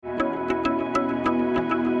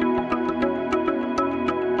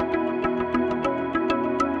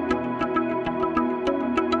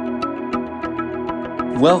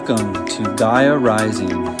Welcome to Gaia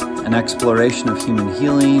Rising, an exploration of human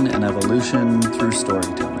healing and evolution through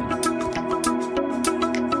storytelling.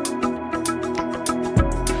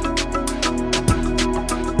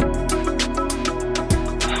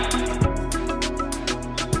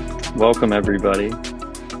 Welcome everybody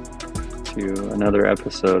to another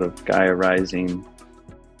episode of Gaia Rising.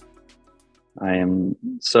 I am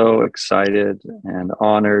so excited and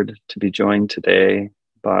honored to be joined today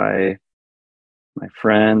by my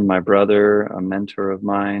friend, my brother, a mentor of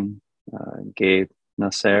mine, Gabe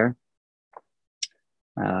Noisser,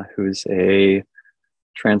 who's a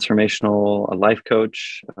transformational life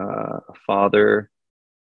coach, a father,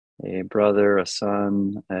 a brother, a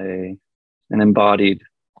son, an embodied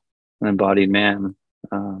man,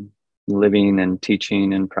 living and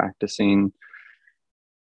teaching and practicing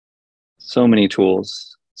so many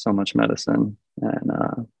tools, so much medicine.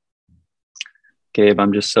 And Gabe,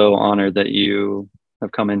 I'm just so honored that you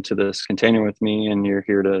have come into this container with me and you're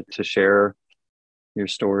here to share your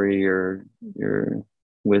story, your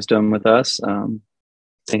wisdom with us.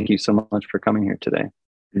 Thank you so much for coming here today.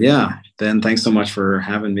 Yeah, Ben, thanks so much for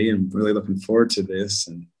having me. I'm really looking forward to this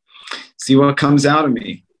and see what comes out of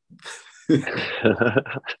me.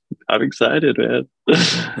 I'm excited, man.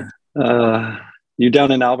 You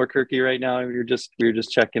down in Albuquerque right now? We were just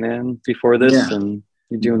checking in before this, and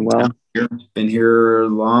you're doing well. Been here a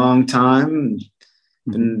long time.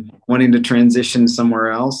 Been wanting to transition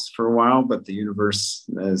somewhere else for a while, but the universe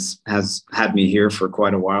has had me here for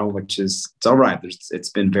quite a while, which is it's all right. It's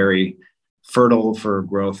been very fertile for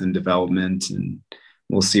growth and development, and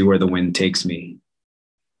we'll see where the wind takes me.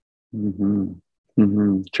 Mm-hmm.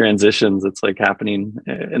 Mm-hmm. Transitions, it's like happening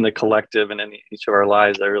in the collective and in each of our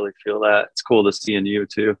lives. I really feel that. It's cool to see in you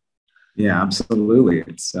too. Yeah, absolutely.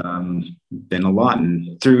 It's been a lot,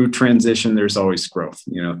 and through transition there's always growth.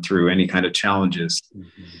 Through any kind of challenges,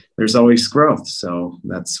 there's always growth. So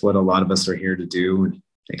that's what a lot of us are here to do: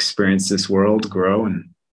 experience this world, grow, and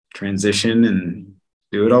transition, and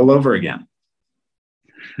do it all over again.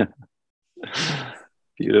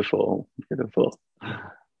 Beautiful.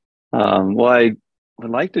 Well, I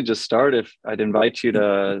would like to just start. If I'd invite you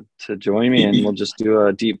to join me, and we'll just do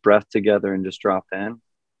a deep breath together and just drop in.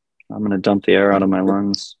 I'm going to dump the air out of my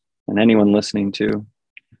lungs, and anyone listening too.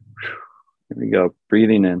 Here we go.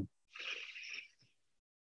 Breathing in.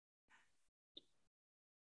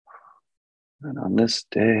 And on this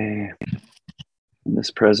day, in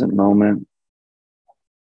this present moment,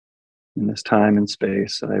 in this time and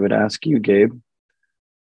space, I would ask you, Gabe,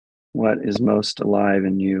 what is most alive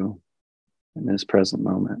in you in this present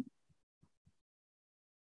moment?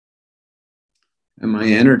 And my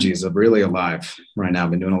energies are really alive right now.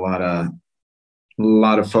 I've been doing a lot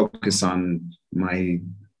of focus on my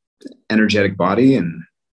energetic body, and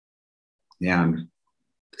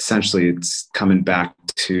essentially it's coming back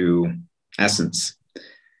to essence,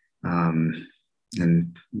 and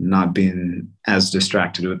not being as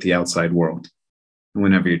distracted with the outside world. And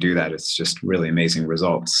whenever you do that, it's just really amazing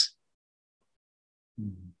results.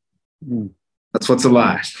 Mm-hmm. That's what's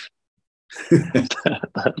alive.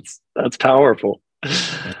 That's powerful.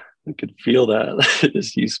 I could feel that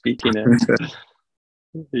just you speaking it.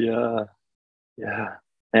 Yeah.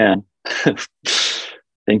 And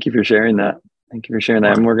thank you for sharing that. And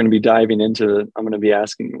we're going to be diving into it. I'm going to be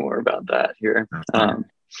asking you more about that here.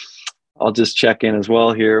 I'll just check in as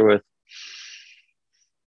well here with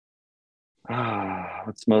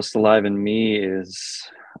what's most alive in me is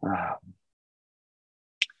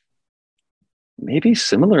maybe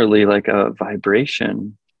similarly like a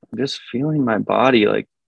vibration. I'm just feeling my body like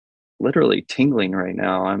literally tingling right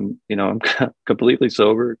now. I'm completely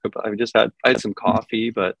sober. I had some coffee,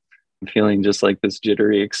 but I'm feeling just like this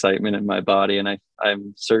jittery excitement in my body. And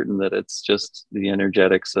I'm certain that it's just the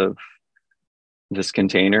energetics of this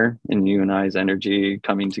container and you and I's energy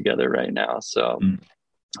coming together right now. So I'm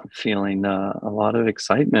feeling a lot of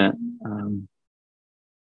excitement.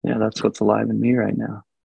 That's what's alive in me right now.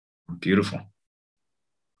 Beautiful.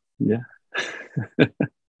 Yeah.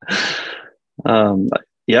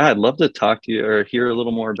 I'd love to talk to you or hear a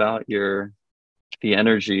little more about the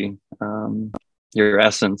energy, your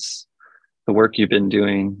essence, the work you've been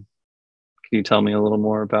doing. Can you tell me a little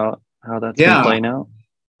more about how that's been playing out?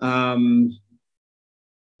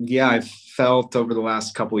 I've felt over the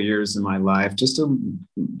last couple of years in my life just a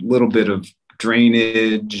little bit of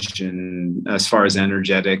drainage, and as far as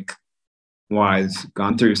energetic wise,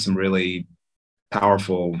 gone through some really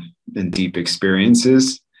powerful and deep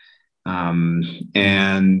experiences.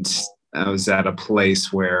 And I was at a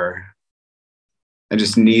place where I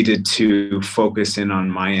just needed to focus in on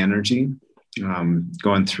my energy,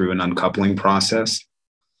 going through an uncoupling process.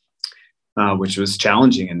 which was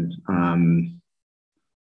challenging. And,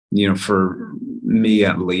 for me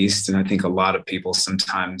at least, and I think a lot of people,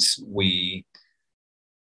 sometimes we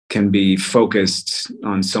can be focused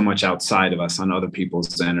on so much outside of us, on other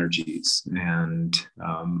people's energies. And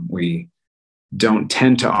we don't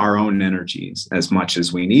tend to our own energies as much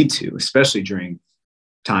as we need to, especially during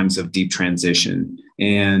times of deep transition.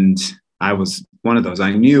 And I was one of those.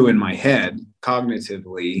 I knew in my head,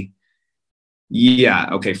 cognitively, yeah,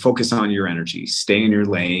 okay, focus on your energy, stay in your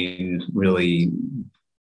lane, really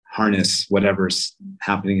harness whatever's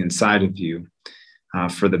happening inside of you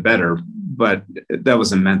for the better. But that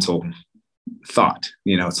was a mental thought.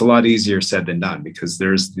 It's a lot easier said than done, because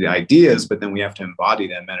there's the ideas, but then we have to embody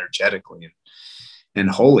them energetically and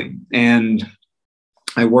wholly. And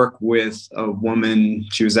I work with a woman.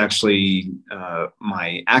 She was actually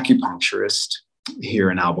my acupuncturist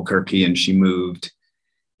here in Albuquerque, and she moved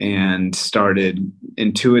and started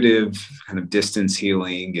intuitive kind of distance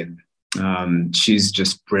healing. And she's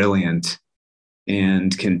just brilliant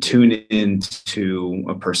and can tune into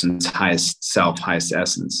a person's highest self, highest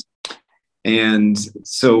essence. And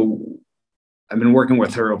so I've been working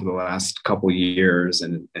with her over the last couple of years,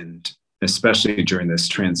 and especially during this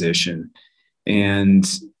transition. And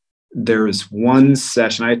there was one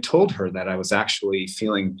session, I told her that I was actually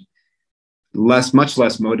feeling much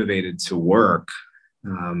less motivated to work.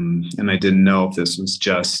 And I didn't know if this was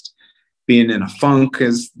just being in a funk,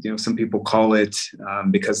 as some people call it,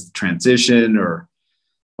 because of the transition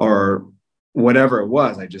or whatever it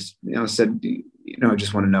was. I just said, I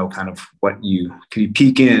just want to know kind of could you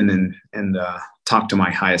peek in and talk to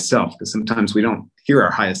my highest self, because sometimes we don't hear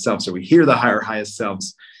our highest selves, or we hear the highest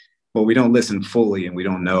selves, but we don't listen fully, and we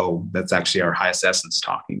don't know that's actually our highest essence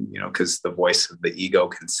talking, because the voice of the ego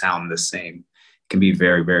can sound the same. It can be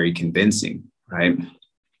very, very convincing, right?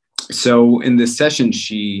 So in this session,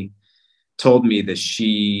 she told me that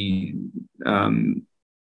she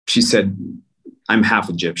said, I'm half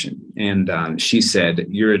Egyptian. And she said,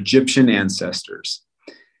 your Egyptian ancestors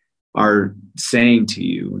are saying to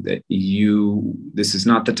you that this is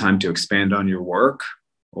not the time to expand on your work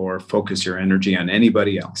or focus your energy on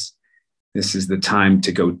anybody else. This is the time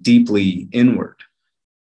to go deeply inward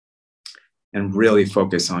and really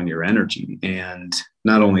focus on your energy. And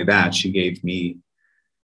not only that, she gave me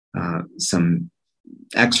some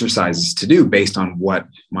exercises to do based on what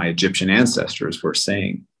my Egyptian ancestors were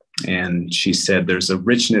saying. And she said, there's a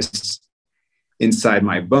richness inside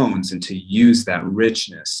my bones, and to use that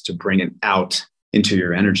richness to bring it out into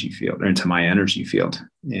your energy field, or into my energy field,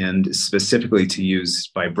 and specifically to use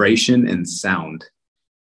vibration and sound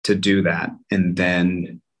to do that. And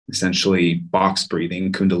then essentially box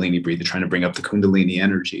breathing, Kundalini breathing, trying to bring up the Kundalini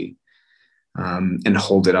energy, and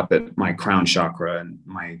hold it up at my crown chakra and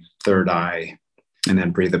my third eye, and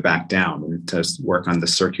then breathe it back down, and just work on the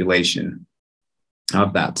circulation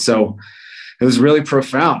of that. So it was really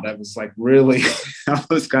profound. I was like, really, I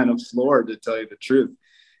was kind of floored, to tell you the truth,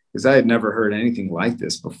 because I had never heard anything like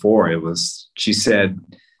this before. She said,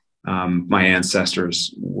 my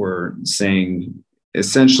ancestors were saying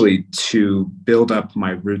essentially to build up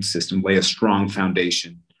my root system, lay a strong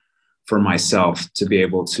foundation for myself to be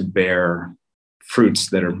able to bear fruits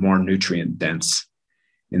that are more nutrient dense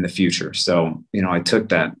in the future. So, I took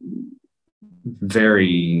that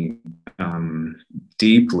very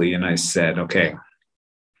deeply, and I said, okay,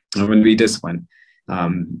 I'm going to be disciplined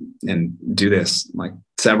and do this like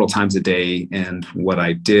several times a day. And what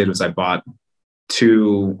I did was I bought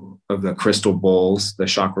 2 of the crystal bowls, the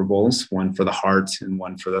chakra bowls, one for the heart and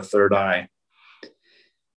one for the third eye.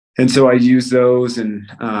 And so I use those, and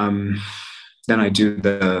then I do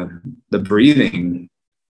the breathing.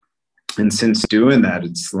 And since doing that,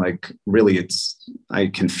 it's like, really, I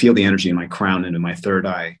can feel the energy in my crown and in my third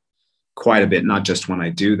eye quite a bit, not just when I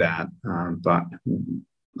do that, but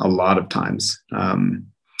a lot of times.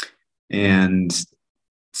 And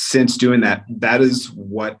since doing that, that is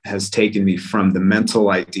what has taken me from the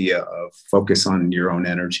mental idea of focus on your own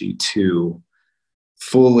energy to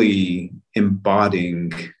fully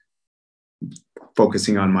embodying,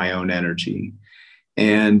 focusing on my own energy.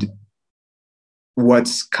 And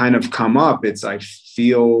what's kind of come up, I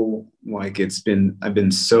feel like I've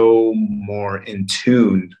been so more in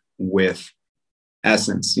tune with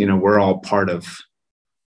essence. We're all part of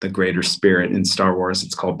the greater spirit. In Star Wars,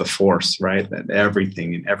 it's called the Force, right? That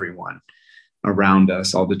everything and everyone around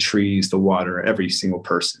us, all the trees, the water, every single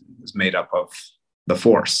person is made up of the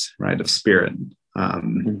Force, right? Of spirit.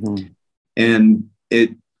 And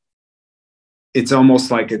it's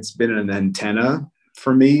almost like it's been an antenna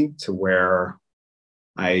for me, to where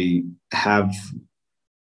I have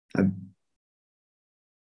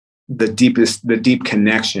the deep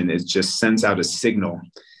connection is just sends out a signal.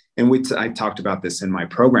 And I talked about this in my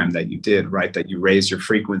program that you did, right? That you raise your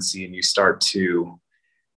frequency and you start to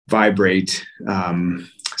vibrate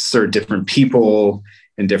certain different people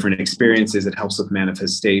and different experiences. It helps with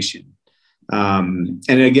manifestation. And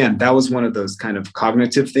again, that was one of those kind of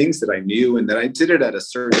cognitive things that I knew, and that I did it at a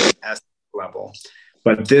certain level.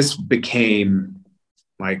 But this became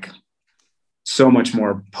like so much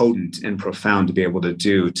more potent and profound to be able to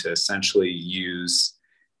do, to essentially use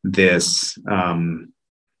this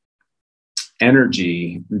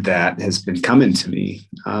energy that has been coming to me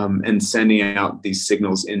and sending out these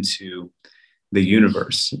signals into the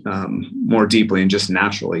universe more deeply and just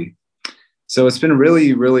naturally. So it's been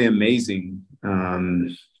really, really amazing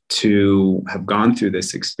to have gone through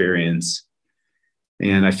this experience.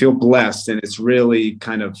 And I feel blessed, and it's really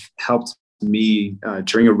kind of helped me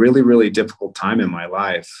during a really, really difficult time in my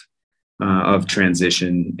life of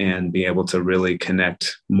transition, and be able to really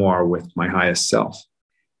connect more with my highest self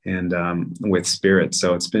and with spirit.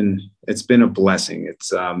 So it's been a blessing.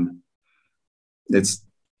 It's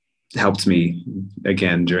helped me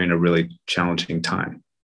again during a really challenging time.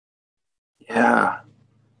 Yeah.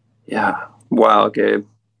 Wow, Gabe.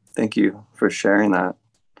 Thank you for sharing that.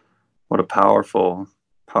 What a powerful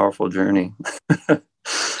journey.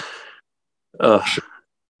 Sure.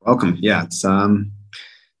 Welcome. Yeah,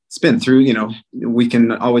 it's been through, we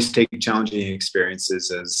can always take challenging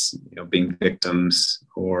experiences as, being victims,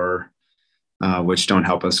 or which don't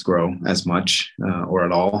help us grow as much or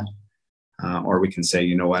at all. Or we can say,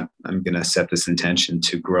 you know what, I'm going to set this intention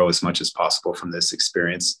to grow as much as possible from this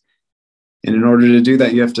experience. And in order to do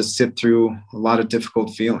that, you have to sit through a lot of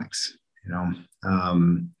difficult feelings,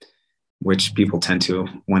 which people tend to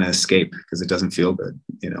want to escape because it doesn't feel good.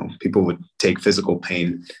 People would take physical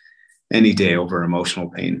pain any day over emotional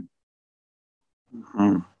pain.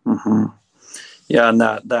 Mm-hmm. Mm-hmm. Yeah, and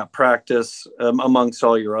that practice, amongst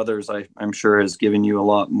all your others, I'm sure has given you a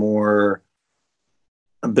lot more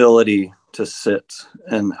ability to sit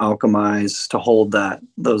and alchemize, to hold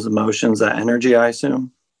those emotions, that energy, I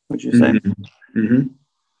assume, would you say? Mm-hmm. Mm-hmm.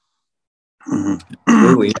 Mm-hmm.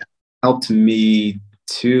 Absolutely. It helped me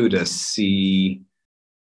too to see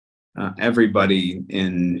everybody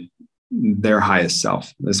in their highest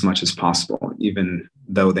self as much as possible, even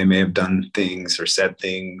though they may have done things or said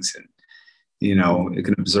things, and you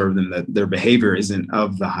can observe them that their behavior isn't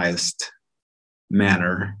of the highest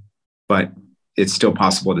manner, but it's still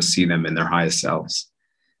possible to see them in their highest selves.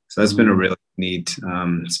 So that's been a really neat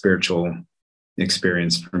spiritual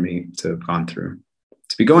experience for me to have gone through,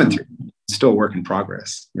 to be going through. Still a work in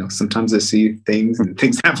progress. Sometimes I see things and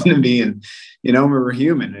things happen to me, and we're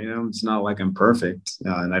human. It's not like I'm perfect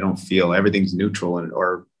and I don't feel everything's neutral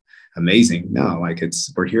or amazing. No, like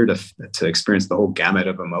we're here to experience the whole gamut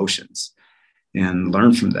of emotions and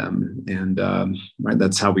learn from them. And right,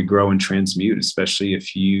 that's how we grow and transmute, especially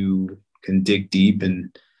if you can dig deep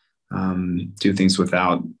and do things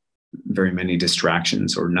without very many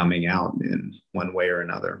distractions or numbing out in one way or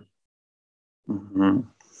another. Mm-hmm.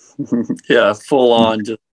 Yeah, full on,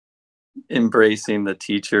 just embracing the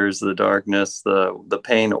teachers, the darkness, the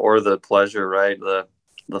pain or the pleasure, right? The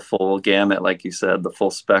full gamut, like you said, the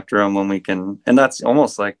full spectrum, when we can. And that's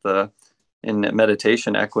almost like in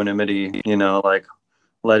meditation, equanimity, like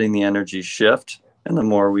letting the energy shift. And the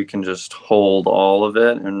more we can just hold all of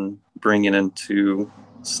it and bring it into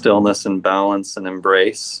stillness and balance and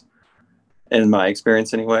embrace, in my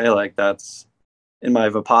experience anyway, like that's in my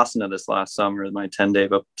Vipassana this last summer, my 10-day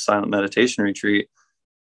silent meditation retreat,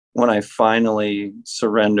 when I finally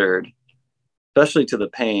surrendered, especially to the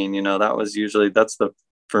pain,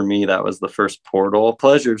 for me, that was the first portal.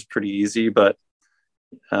 Pleasure is pretty easy, but,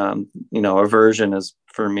 aversion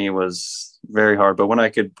for me was very hard. But when I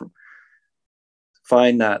could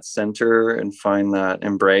find that center and find that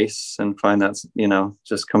embrace and find that,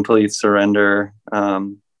 just complete surrender,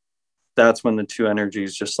 that's when the two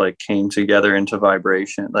energies just like came together into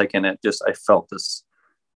vibration. And I felt this,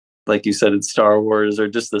 like you said, in Star Wars, or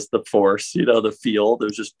just the force, the field. It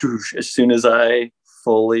was just, as soon as I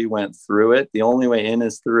fully went through it, the only way in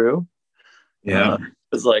is through. Yeah. It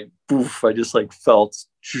was like, poof, I just felt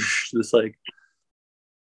this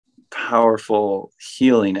powerful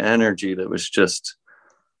healing energy that was just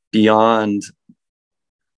beyond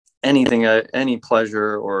anything, any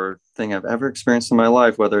pleasure or thing I've ever experienced in my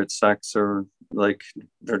life, whether it's sex or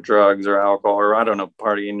drugs or alcohol, or I don't know,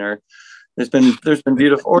 partying, or there's been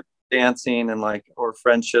beautiful, or dancing, and or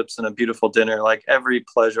friendships and a beautiful dinner. Like every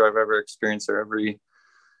pleasure I've ever experienced, or every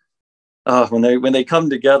when they come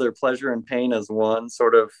together, pleasure and pain as one,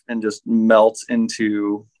 sort of, and just melt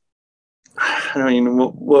into I don't even know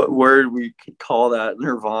what word we could call that,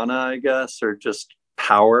 nirvana, I guess, or just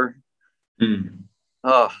power. Mm.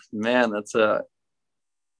 Oh man, that's the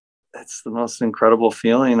most incredible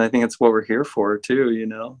feeling. I think it's what we're here for too, you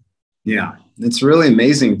know? Yeah, it's really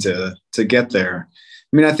amazing to get there.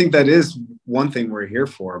 I mean, I think that is one thing we're here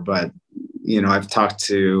for, but I've talked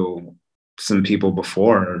to some people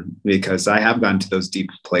before because I have gotten to those deep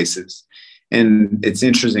places. And it's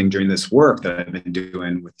interesting during this work that I've been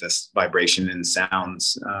doing with this vibration and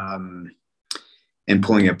sounds, and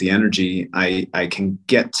pulling up the energy, I can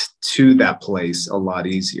get to that place a lot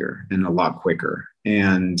easier and a lot quicker.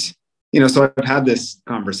 And, so I've had this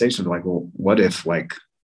conversation like, well, what if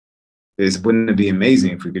wouldn't it be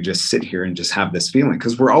amazing if we could just sit here and just have this feeling?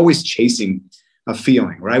 Because we're always chasing a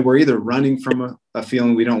feeling, right? We're either running from a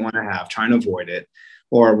feeling we don't want to have, trying to avoid it,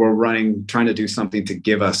 or we're running, trying to do something to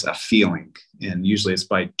give us a feeling. And usually it's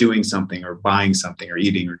by doing something or buying something or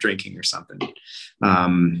eating or drinking or something.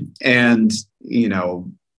 And,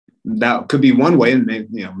 that could be one way. And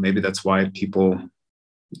maybe that's why people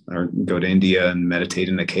go to India and meditate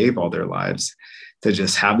in a cave all their lives, to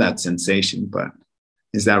just have that sensation. But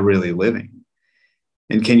is that really living?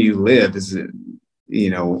 And can you live? Can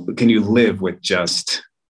you live with just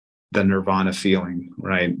the nirvana feeling,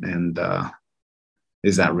 right? And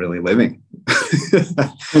is that really living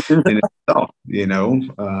in itself?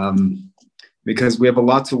 Because we have a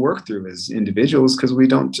lot to work through as individuals, because we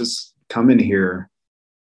don't just come in here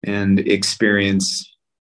and experience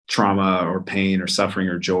trauma or pain or suffering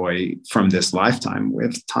or joy from this lifetime. We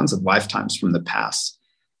have tons of lifetimes from the past.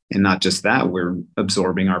 And not just that, we're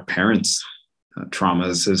absorbing our parents'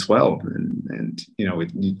 traumas as well. And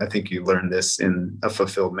I think you learned this in A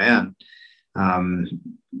Fulfilled Man,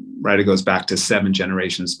 right? It goes back to 7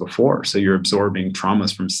 generations before. So you're absorbing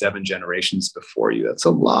traumas from 7 generations before you. That's a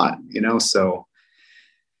lot, So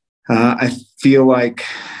I feel like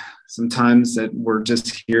sometimes that we're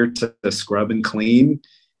just here to scrub and clean,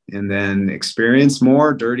 and then experience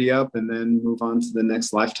more, dirty up, and then move on to the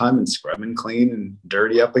next lifetime and scrub and clean and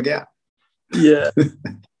dirty up again. Yeah.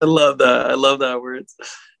 I love that. I love that word.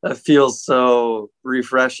 That feels so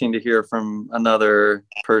refreshing to hear from another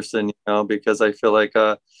person, because I feel like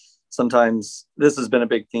sometimes this has been a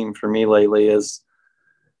big theme for me lately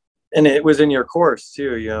and it was in your course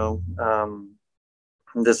too,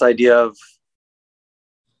 this idea of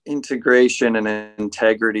integration and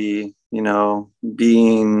integrity,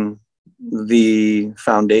 being the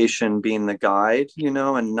foundation, being the guide,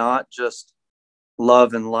 and not just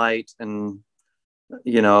love and light and,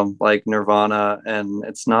 like nirvana. And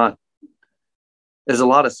there's a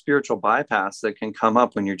lot of spiritual bypass that can come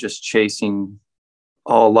up when you're just chasing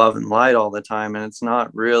all love and light all the time. And it's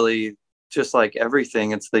not really, just like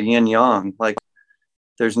everything, it's the yin yang. Like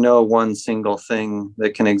there's no one single thing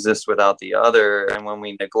that can exist without the other. And when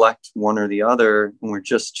we neglect one or the other, and we're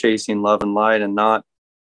just chasing love and light and not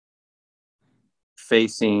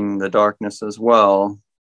facing the darkness as well,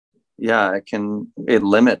 yeah, it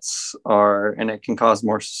limits and it can cause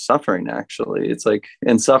more suffering, actually. It's like,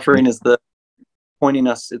 and suffering is the pointing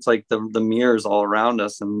us, it's like the mirrors all around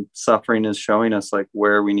us, and suffering is showing us like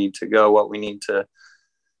where we need to go,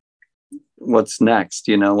 what's next,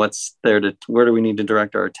 what's there where do we need to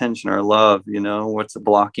direct our attention, our love, what's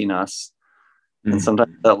blocking us. Mm-hmm. And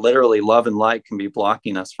sometimes that literally love and light can be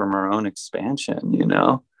blocking us from our own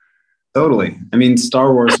expansion, Totally. I mean,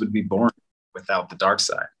 Star Wars would be boring without the dark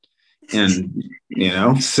side. And,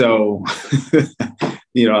 so,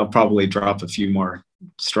 I'll probably drop a few more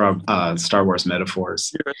Star Wars metaphors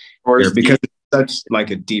here, because it's such like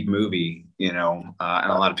a deep movie, and a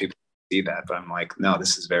lot of people see that, but I'm like, no,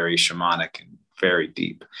 this is very shamanic and very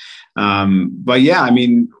deep. But yeah, I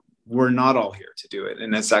mean, we're not all here to do it.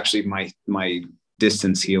 And that's actually my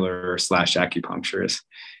distance healer / acupuncturist.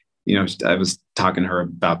 I was talking to her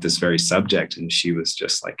about this very subject, and she was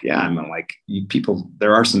just like, yeah, I'm like,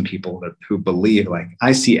 there are some people who believe like,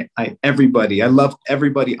 I love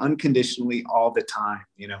everybody unconditionally all the time,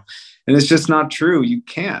 and it's just not true. You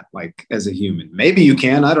can't, like, as a human, maybe you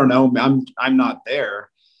can, I don't know. I'm not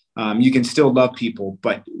there. You can still love people,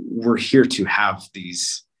 but we're here to have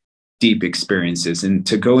these deep experiences and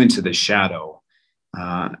to go into the shadow,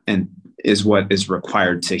 and is what is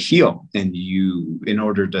required to heal. And in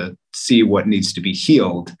order to see what needs to be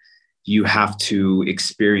healed, you have to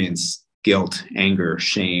experience guilt, anger,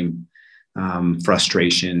 shame,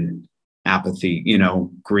 frustration, apathy,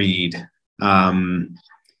 greed,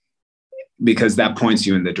 because that points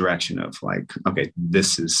you in the direction of like, okay,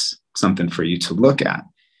 this is something for you to look at.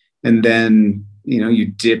 And then, you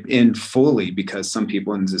dip in fully, because some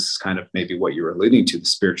people, and this is kind of maybe what you're alluding to, the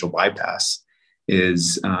spiritual bypass,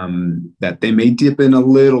 is that they may dip in a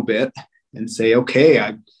little bit and say,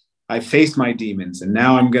 okay, I faced my demons and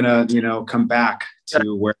now I'm gonna, come back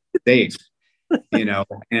to where it's safe,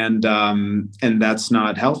 and that's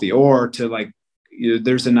not healthy. Or to like,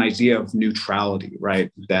 there's an idea of neutrality,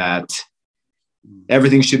 right? That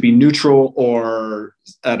everything should be neutral or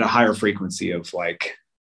at a higher frequency of like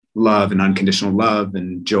love and unconditional love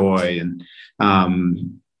and joy. And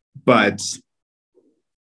but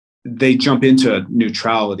they jump into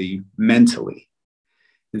neutrality mentally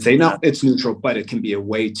and say, no, it's neutral, but it can be a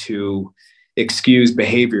way to excuse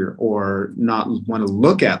behavior or not want to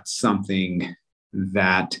look at something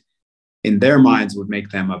that in their minds would make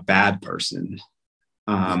them a bad person.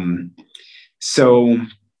 So,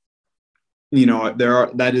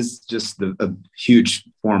 that is just a huge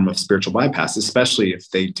form of spiritual bypass, especially if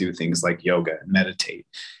they do things like yoga and meditate,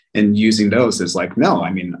 and using those as like, no,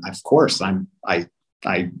 I mean, of course I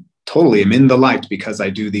totally am in the light because I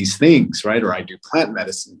do these things, right? Or I do plant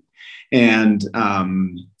medicine. And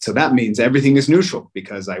so that means everything is neutral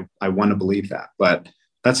because I want to believe that. But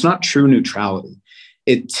that's not true neutrality.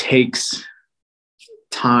 It takes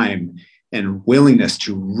time and willingness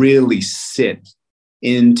to really sit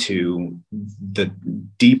into the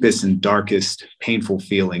deepest and darkest painful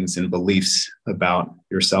feelings and beliefs about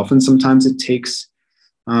yourself. And sometimes it takes,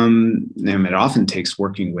 it often takes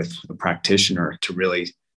working with a practitioner to really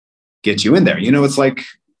get you in there. It's like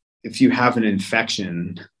if you have an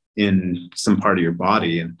infection in some part of your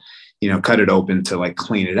body and, cut it open to like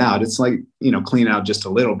clean it out. It's like, clean out just a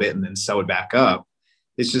little bit and then sew it back up.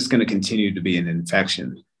 It's just going to continue to be an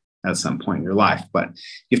infection at some point in your life. But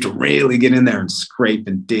you have to really get in there and scrape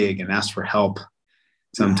and dig and ask for help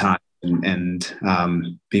sometimes and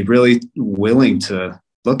be really willing to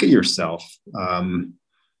look at yourself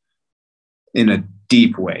in a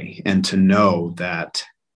deep way, and to know that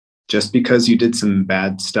just because you did some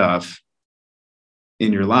bad stuff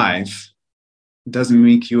in your life doesn't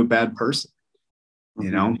make you a bad person.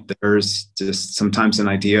 There's just sometimes an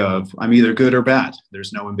idea of I'm either good or bad.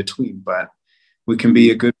 There's no in between, but we can be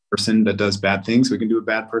a good person that does bad things. We can do a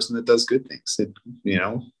bad person that does good things.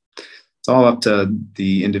 It's all up to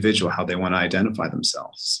the individual, how they want to identify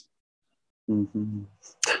themselves. Mm-hmm.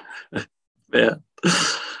 Man,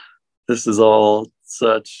 this is all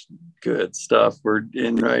such good stuff we're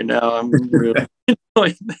in right now. I'm really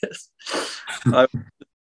enjoying this.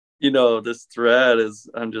 This thread is,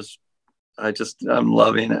 I'm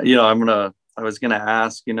loving it. I was going to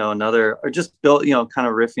ask, another, or just build, kind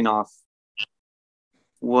of riffing off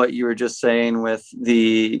what you were just saying with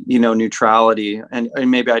the, neutrality, and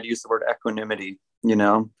maybe I'd use the word equanimity,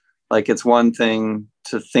 like it's one thing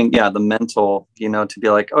to think, the mental, to be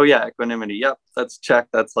like, oh yeah, equanimity. Yep. That's check.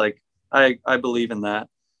 That's like, I believe in that.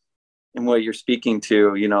 And what you're speaking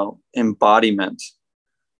to, embodiment.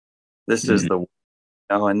 This is the,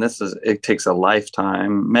 and it takes a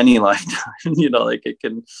lifetime, many lifetimes, like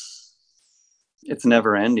it's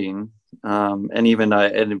never ending. And even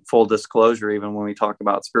in full disclosure, even when we talk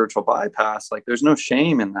about spiritual bypass, like there's no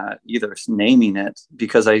shame in that either, naming it,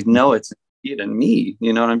 because I know it's in me,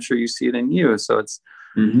 and I'm sure you see it in you. So it's,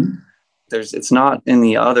 it's not in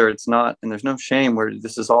the other, it's not, and there's no shame, where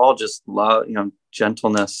this is all just love,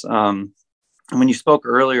 gentleness. And when you spoke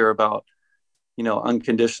earlier about,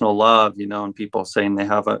 unconditional love, and people saying they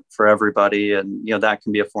have it for everybody, and, that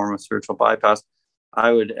can be a form of spiritual bypass.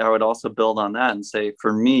 I would also build on that and say,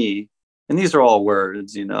 for me, and these are all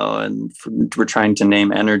words, and we're trying to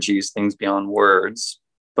name energies, things beyond words,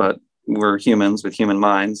 but we're humans with human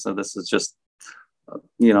minds. So this is just,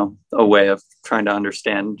 a way of trying to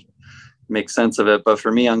understand, make sense of it. But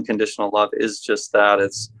for me, unconditional love is just that.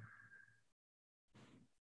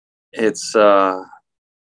 It's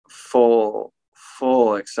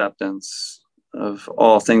full acceptance of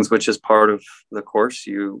all things, which is part of the course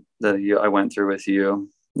I went through with you,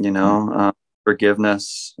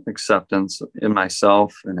 forgiveness, acceptance in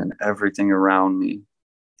myself and in everything around me,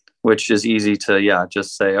 which is easy to,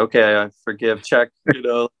 just say, okay, I forgive, check,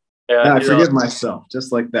 I forgive myself,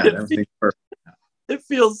 just like that. Everything's perfect. It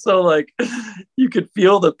feels so like you could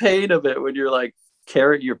feel the pain of it when you're like,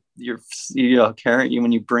 carry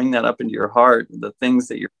when you bring that up into your heart, the things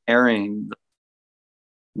that you're carrying,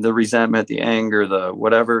 the resentment, the anger, the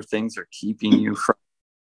whatever things are keeping you from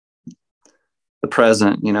the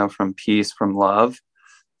present, from peace, from love.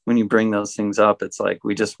 When you bring those things up, it's like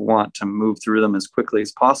we just want to move through them as quickly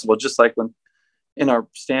as possible. Just like when in our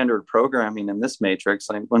standard programming in this matrix,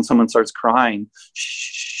 like when someone starts crying,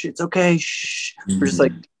 shh, it's okay. Shh. We're just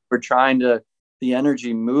like, we're trying to, the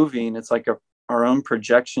energy moving. It's like our own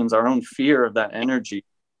projections, our own fear of that energy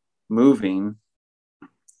moving.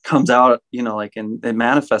 comes out, like, and it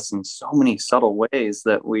manifests in so many subtle ways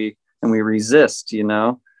that we resist, and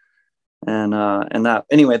that,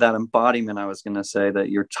 anyway, that embodiment, I was going to say, that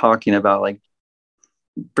you're talking about, like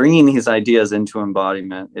bringing these ideas into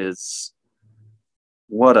embodiment, is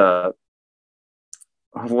what a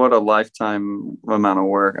lifetime amount of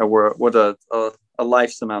work, what a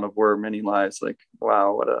life's amount of work, many lives. Like,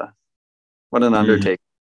 wow, what an undertaking.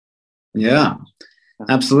 Yeah,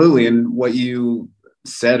 absolutely. And what you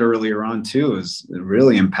said earlier on too is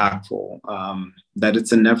really impactful, that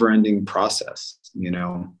it's a never-ending process.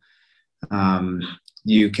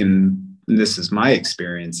 You can, this is my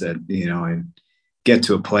experience, that I get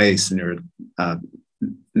to a place and you're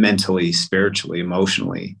mentally, spiritually,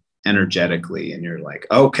 emotionally, energetically, and you're like,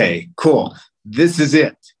 okay, cool, this is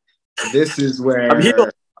it, this is where I'm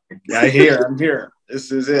here,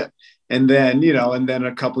 this is it. And then, and then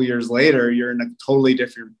a couple years later, you're in a totally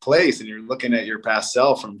different place and you're looking at your past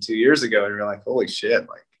self from 2 years ago and you're like, holy shit,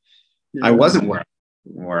 like, yeah, I wasn't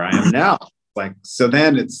where I am now. Like, so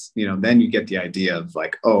then it's, then you get the idea of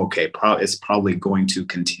like, oh, okay, it's probably going to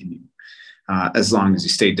continue as long as you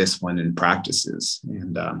stay disciplined in practices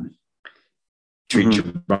and treat your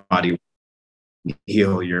body,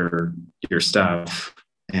 heal your stuff,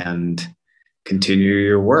 and continue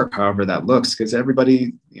your work, however that looks. Because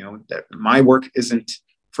everybody, my work isn't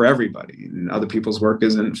for everybody, and other people's work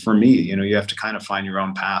isn't for me. You have to kind of find your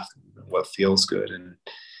own path, what feels good, and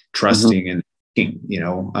trusting and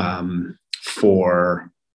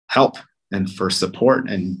for help and for support,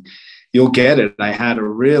 and you'll get it. I had a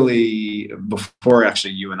really, before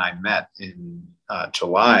actually you and I met in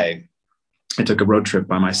July, I took a road trip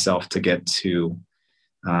by myself to get to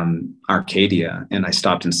Arcadia, and I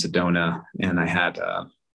stopped in Sedona, and I had a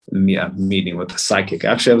meeting with a psychic.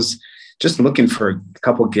 Actually, I was just looking for a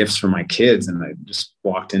couple gifts for my kids, and I just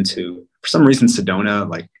walked into, for some reason, Sedona,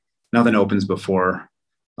 like nothing opens before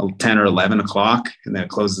 10 or 11 o'clock, and then it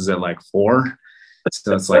closes at like 4.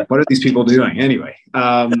 So it's like, what are these people doing anyway?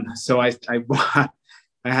 So I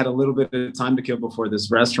had a little bit of time to kill before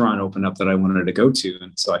this restaurant opened up that I wanted to go to.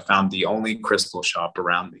 And so I found the only crystal shop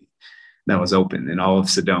around me that was open in all of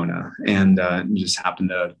Sedona, and just happened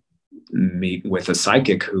to meet with a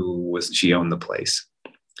psychic she owned the place.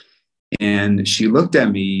 And she looked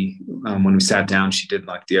at me when we sat down. She did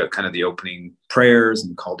like the kind of the opening prayers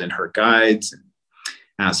and called in her guides and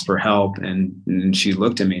asked for help. And she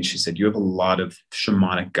looked at me and she said, you have a lot of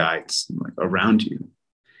shamanic guides like around you,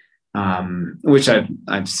 which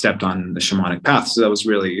I've stepped on the shamanic path. So that was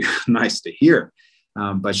really nice to hear.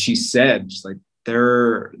 But she said, just like,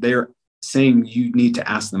 they're saying you need to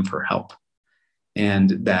ask them for help.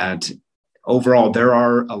 And that overall, there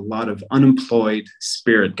are a lot of unemployed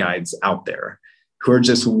spirit guides out there who are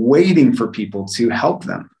just waiting for people to help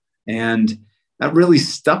them. And that really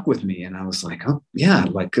stuck with me. And I was like, oh yeah,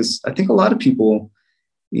 like, because I think a lot of people,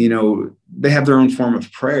 they have their own form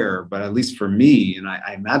of prayer, but at least for me, and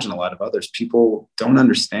I imagine a lot of others, people don't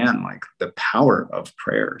understand like the power of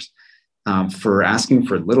prayers, for asking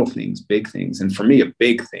for little things, big things. And for me, a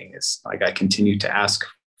big thing is like, I continue to ask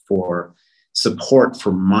for support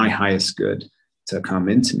for my highest good to come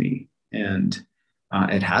into me. And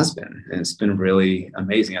it has been, and it's been really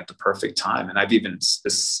amazing at the perfect time. And I've even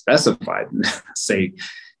specified, say,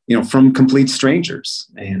 from complete strangers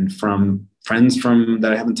and from friends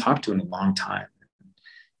that I haven't talked to in a long time,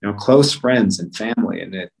 close friends and family.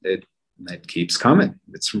 And it keeps coming.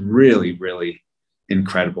 It's really, really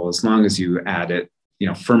incredible. As long as you add it,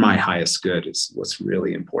 for my highest good is what's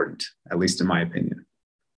really important, at least in my opinion.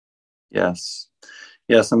 Yes.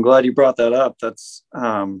 I'm glad you brought that up. That's,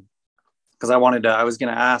 because I was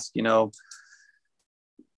going to ask,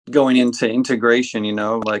 going into integration,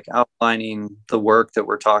 like outlining the work that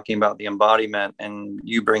we're talking about, the embodiment, and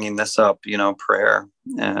you bringing this up, prayer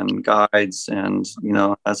and guides, and,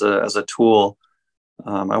 as a tool.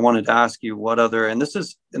 I wanted to ask you what other, and this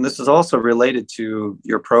is also related to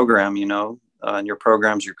your program, and your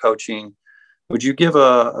programs, your coaching. Would you give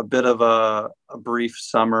a bit of a brief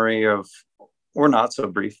summary of, or not so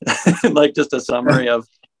brief, like just a summary of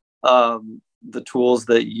the tools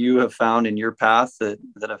that you have found in your path that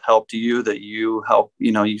have helped you, that you help,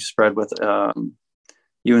 you spread with,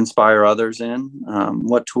 you inspire others in?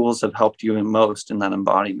 What tools have helped you most in that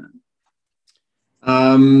embodiment?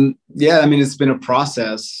 Yeah, it's been a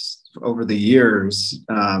process over the years.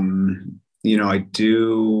 I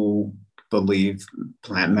do believe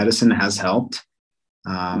plant medicine has helped.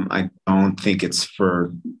 I don't think it's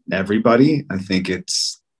for everybody. I think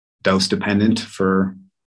it's dose dependent for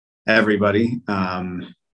everybody.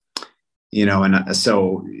 And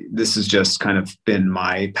so this has just kind of been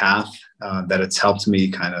my path, that it's helped me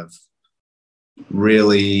kind of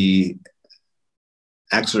really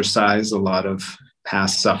exercise a lot of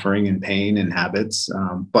past suffering and pain and habits.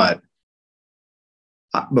 But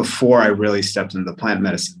before I really stepped into the plant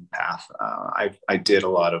medicine path, I did a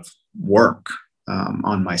lot of work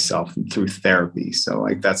on myself through therapy. So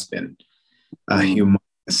like that's been a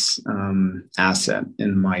humongous asset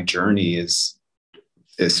in my journey, is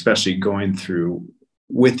especially going through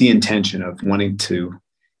with the intention of wanting to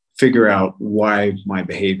figure out why my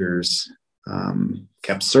behaviors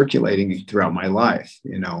kept circulating throughout my life,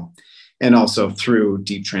 and also through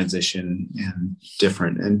deep transition and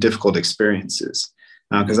different and difficult experiences.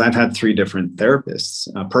 Because I've had 3 different therapists,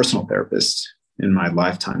 personal therapists in my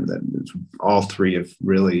lifetime, that all 3 have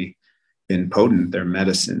really been potent, their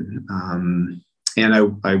medicine. And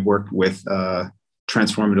I worked with a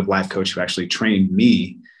transformative life coach who actually trained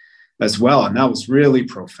me as well. And that was really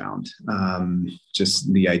profound.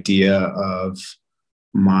 Just the idea of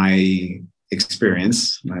my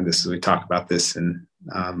experience, we talk about this in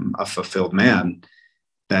A Fulfilled Man,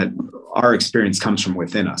 that our experience comes from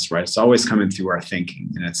within us, right? It's always coming through our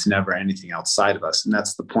thinking, and it's never anything outside of us. And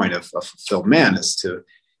that's the point of A Fulfilled Man, is to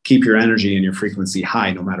keep your energy and your frequency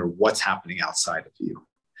high no matter what's happening outside of you,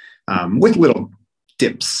 with little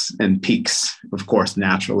dips and peaks, of course,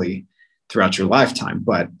 naturally throughout your lifetime,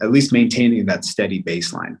 but at least maintaining that steady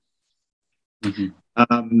baseline.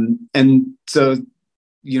 And so,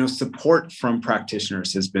 support from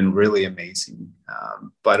practitioners has been really amazing.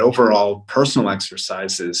 But overall, personal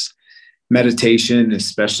exercises, meditation,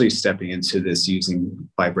 especially stepping into this using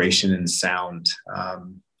vibration and sound,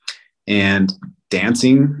 and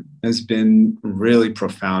dancing has been really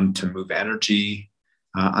profound to move energy.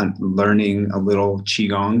 I'm learning a little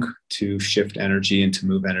Qigong to shift energy and to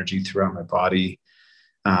move energy throughout my body.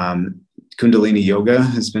 Kundalini yoga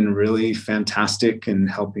has been really fantastic in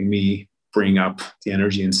helping me bring up the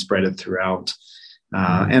energy and spread it throughout.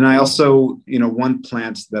 And I also, one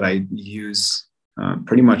plant that I use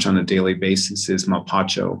pretty much on a daily basis is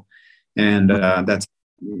mapacho. And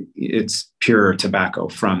it's pure tobacco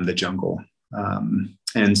from the jungle.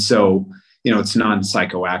 And so, it's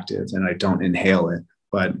non-psychoactive and I don't inhale it,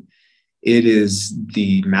 but it is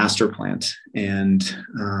the master plant, and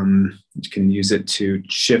you can use it to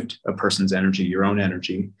shift a person's energy, your own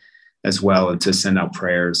energy as well, and to send out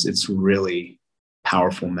prayers. It's really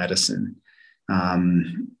powerful medicine.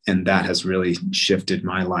 And that has really shifted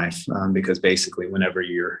my life, because basically whenever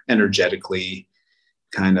you're energetically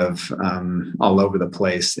kind of all over the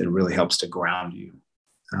place, it really helps to ground you.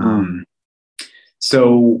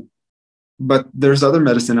 So, but there's other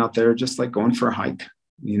medicine out there, just like going for a hike,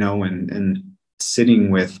 and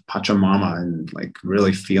sitting with Pachamama and like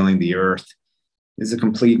really feeling the earth is a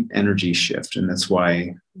complete energy shift. And that's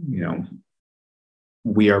why,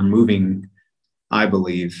 we are moving, I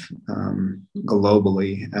believe,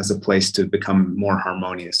 globally as a place to become more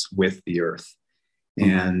harmonious with the earth.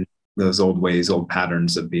 And those old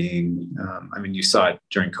patterns of being, you saw it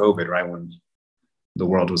during COVID, right? When the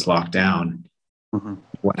world was locked down,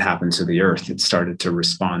 what happened to the earth? It started to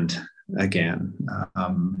respond again.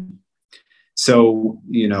 So,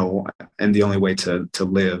 and the only way to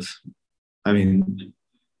live, in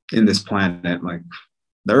this planet, like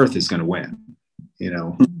the earth is going to win,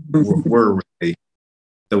 we're really,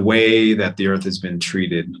 the way that the earth has been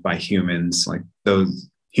treated by humans, like those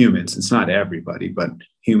humans, it's not everybody, but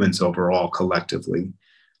humans overall collectively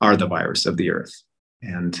are the virus of the earth.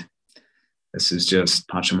 And this is just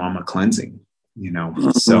Pachamama cleansing,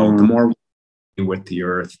 so the more with the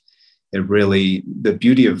earth, the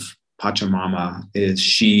beauty of Pachamama is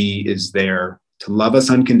she is there to love us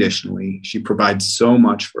unconditionally. She provides so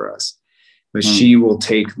much for us, but she will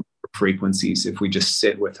take frequencies if we just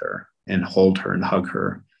sit with her and hold her and hug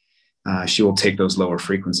her. She will take those lower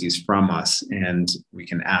frequencies from us, and we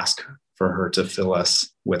can ask for her to fill us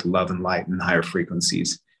with love and light and higher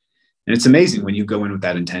frequencies. And it's amazing when you go in with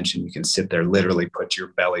that intention, you can sit there, literally put your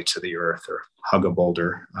belly to the earth or hug a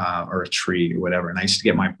boulder or a tree or whatever. And I used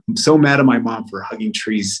to get so mad at my mom for hugging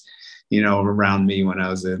trees, around me when I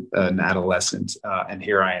was an adolescent. And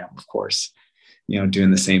here I am, of course,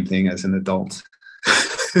 doing the same thing as an adult.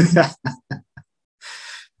 I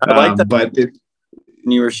like that. But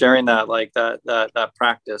you were sharing that, like that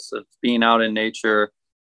practice of being out in nature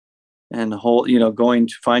and going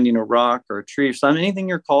to finding a rock or a tree or something, anything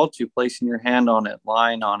you're called to, placing your hand on it,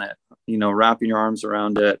 lying on it, wrapping your arms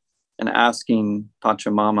around it and asking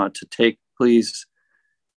Pachamama to please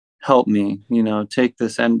help me, take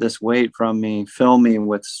this weight from me, fill me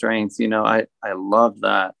with strength. I love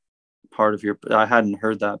that. part of your, I hadn't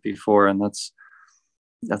heard that before. And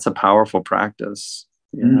that's a powerful practice.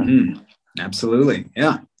 Yeah. Mm-hmm. Absolutely.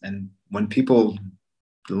 Yeah. And when people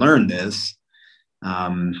learn this,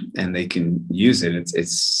 and they can use it,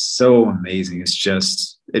 it's so amazing. It's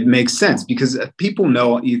just, it makes sense because people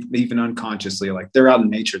know, even unconsciously, like they're out in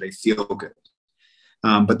nature, they feel good.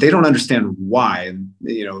 But they don't understand why. And,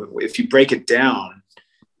 you know, if you break it down,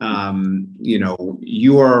 you know,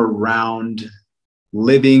 you are around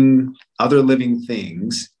other living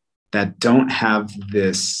things that don't have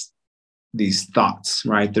these thoughts,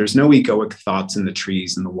 right? There's no egoic thoughts in the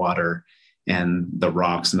trees and the water and the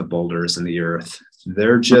rocks and the boulders and the earth.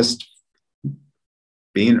 They're just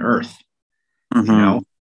being earth, you know,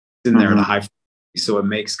 in there at a high frequency. So it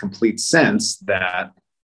makes complete sense that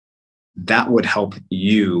would help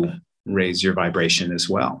you raise your vibration as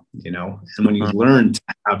well, you know. And when you learn to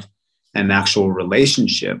have an actual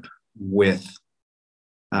relationship with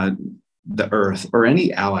the earth or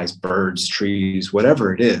any allies, birds, trees,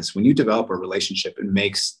 whatever it is, when you develop a relationship, it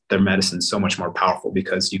makes their medicine so much more powerful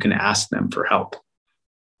because you can ask them for help.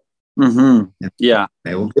 Yeah.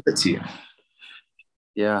 They will give it to you.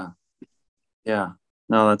 Yeah. Yeah.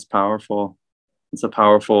 No, that's powerful. It's a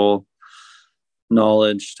powerful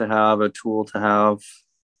knowledge to have, a tool to have.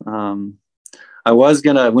 I was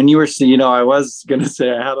gonna, when you were, you know, I was gonna say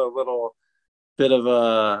I had a little bit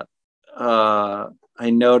of I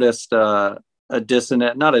noticed not a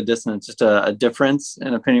dissonance, just a difference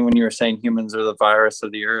in opinion when you were saying humans are the virus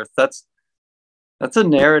of the earth. That's a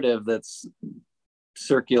narrative that's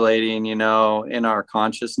circulating, you know, in our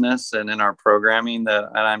consciousness and in our programming, that,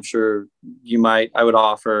 and I'm sure I would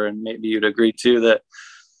offer, and maybe you'd agree too, that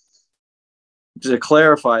to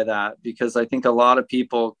clarify that, because I think a lot of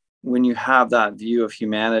people, when you have that view of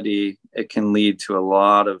humanity, it can lead to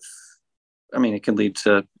it can lead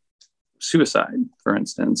to suicide, for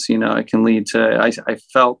instance. You know, it can lead to, I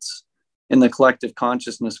felt in the collective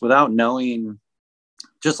consciousness, without knowing,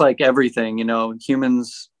 just like everything, you know,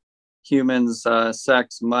 humans,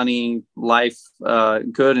 sex, money, life,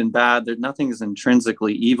 good and bad, nothing is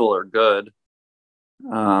intrinsically evil or good.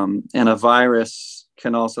 And a virus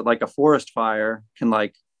can also, like a forest fire, can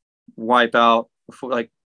like wipe out like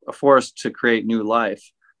a forest to create new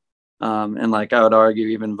life. And like I would argue,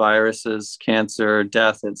 even viruses, cancer,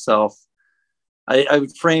 death itself, I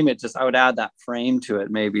would frame it, I would add that frame to it,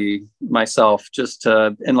 maybe myself,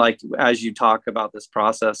 and like, as you talk about this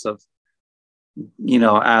process of, you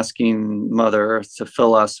know, asking Mother Earth to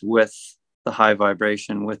fill us with the high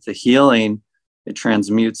vibration, with the healing, it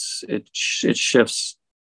transmutes, it shifts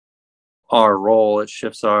our role. It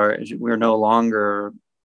shifts we're no longer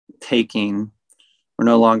taking, we're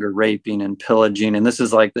no longer raping and pillaging. And this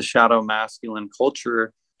is like the shadow masculine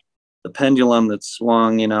culture, the pendulum that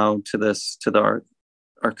swung, you know, to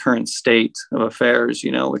our current state of affairs,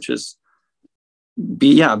 you know, which is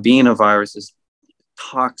being a virus is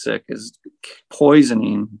toxic, is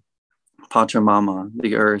poisoning Pachamama,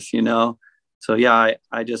 the earth, you know. So yeah,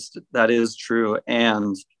 I just, that is true.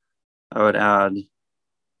 And I would add,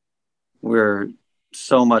 we're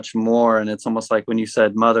so much more. And it's almost like when you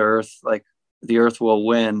said Mother Earth, like the earth will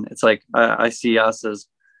win. It's like, I see us as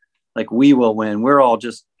like, we will win. We're all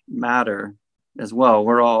just matter as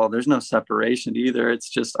well. There's no separation either. It's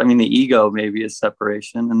just, I mean, the ego maybe is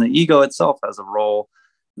separation, and the ego itself has a role.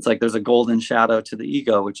 It's like there's a golden shadow to the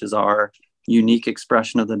ego, which is our unique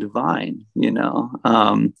expression of the divine, you know.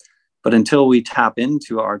 But until we tap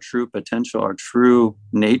into our true potential, our true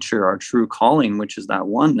nature, our true calling, which is that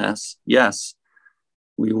oneness, yes,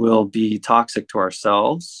 we will be toxic to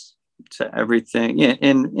ourselves, to everything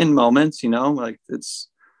in moments, you know, like it's,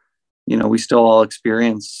 you know, we still all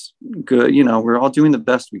experience good, you know, we're all doing the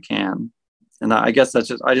best we can. And I guess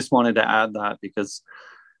I just wanted to add that, because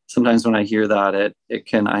sometimes when I hear that,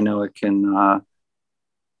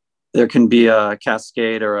 there can be a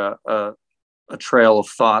cascade or a trail of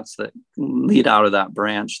thoughts that lead out of that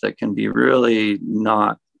branch that can be really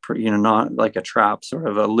not like a trap, sort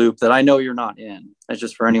of a loop that I know you're not in. It's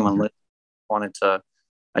just for anyone listening,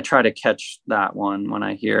 I try to catch that one when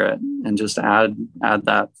I hear it, and just add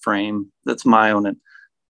that frame. That's my own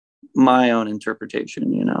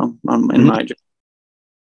interpretation, you know, in my journey.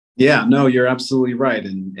 Yeah, no, you're absolutely right.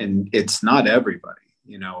 And it's not everybody,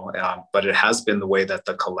 you know, but it has been the way that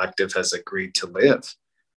the collective has agreed to live,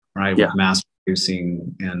 right? Yeah. With mass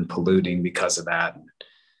producing and polluting because of that.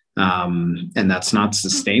 And that's not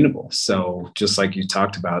sustainable. So just like you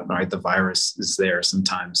talked about, right, the virus is there.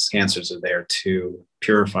 Sometimes cancers are there to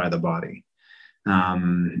purify the body.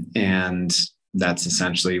 And that's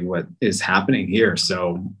essentially what is happening here.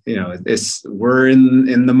 So, you know, we're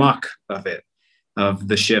in the muck of it. of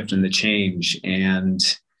the shift and the change. And,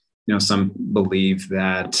 some believe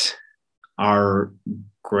that our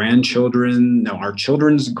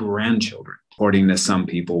children's grandchildren, according to some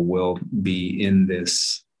people, will be in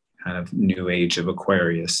this kind of new age of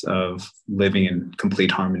Aquarius, of living in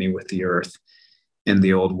complete harmony with the earth and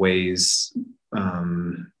the old ways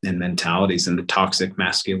and mentalities and the toxic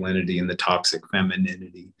masculinity and the toxic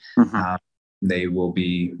femininity. Mm-hmm. They will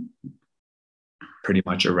be pretty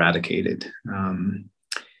much eradicated.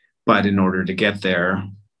 But in order to get there,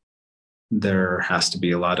 there has to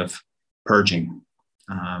be a lot of purging.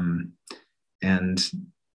 And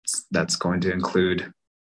that's going to include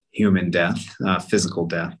human death, physical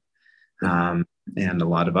death, and a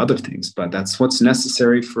lot of other things. But that's what's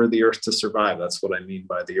necessary for the earth to survive. That's what I mean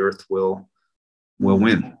by the earth will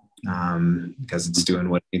win, because it's doing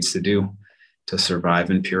what it needs to do to survive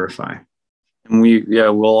and purify. And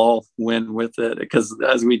we'll all win with it, because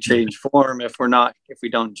as we change form, if we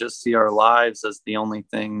don't just see our lives as the only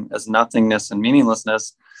thing, as nothingness and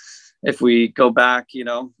meaninglessness, if we go back,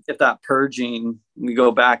 if that purging, we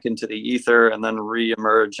go back into the ether and then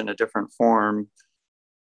re-emerge in a different form,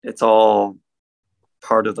 it's all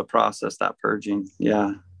part of the process, that purging.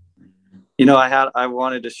 Yeah. I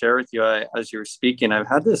wanted to share with you, as you were speaking, I've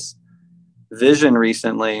had this vision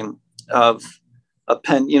recently of a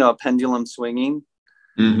pendulum swinging,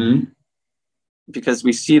 mm-hmm. because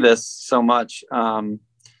we see this so much. And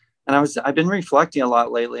I've been reflecting a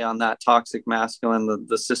lot lately on that toxic masculine,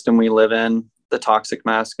 the system we live in, the toxic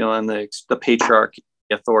masculine, the patriarchy,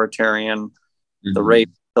 the authoritarian, mm-hmm. the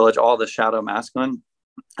rape, pillage, all the shadow masculine.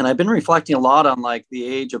 And I've been reflecting a lot on like the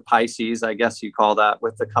age of Pisces, I guess you call that,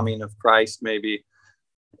 with the coming of Christ, maybe.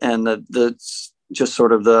 And the just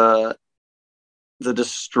sort of the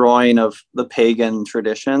destroying of the pagan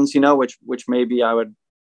traditions, which maybe I would,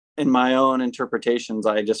 in my own interpretations,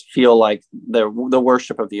 I just feel like the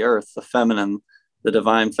worship of the earth, the feminine, the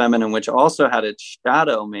divine feminine, which also had its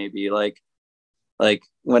shadow, maybe like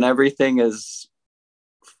when everything it's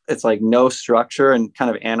like no structure and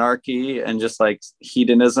kind of anarchy and just like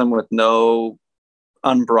hedonism with no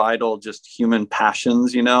unbridled, just human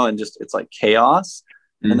passions, and just, it's like chaos.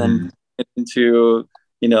 Mm-hmm. And then into,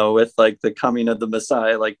 with like the coming of the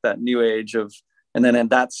Messiah, like that new age of, and then in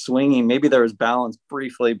that swinging, maybe there was balance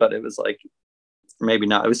briefly, but it was like, maybe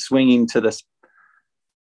not, it was swinging to this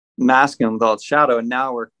masculine with all its shadow. And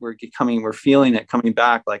now we're feeling it coming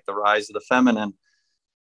back, like the rise of the feminine.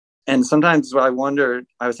 And sometimes I wonder,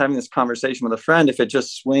 I was having this conversation with a friend, if it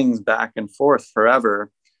just swings back and forth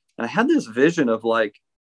forever. And I had this vision of like,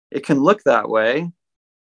 it can look that way,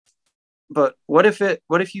 but what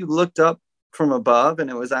if you looked up from above and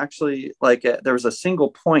it was actually like there was a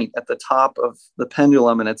single point at the top of the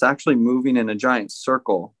pendulum and it's actually moving in a giant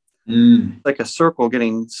circle, like a circle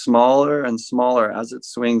getting smaller and smaller as it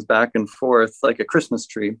swings back and forth, like a Christmas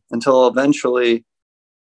tree, until eventually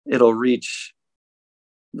it'll reach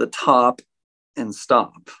the top and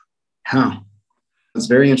stop. It's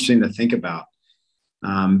very interesting to think about,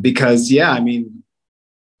 because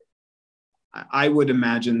I would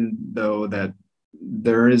imagine though that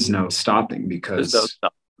there is no stopping, because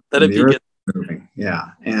that if you get moving.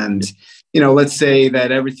 And let's say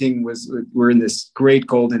that we're in this great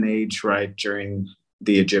golden age, right, during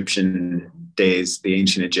the Egyptian days, the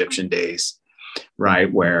ancient Egyptian days,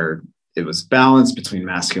 right, where it was balanced between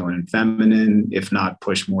masculine and feminine, if not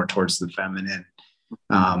pushed more towards the feminine.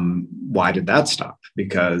 Why did that stop?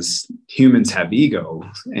 Because humans have ego,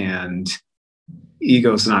 and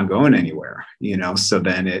ego's not going anywhere, so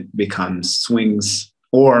then it swings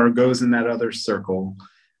or goes in that other circle,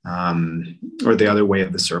 or the other way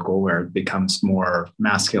of the circle, where it becomes more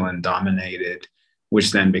masculine dominated,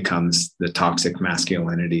 which then becomes the toxic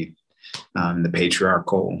masculinity, the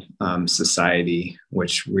patriarchal society,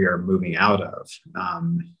 which we are moving out of.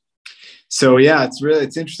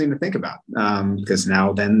 It's interesting to think about, because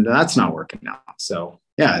now then that's not working out. So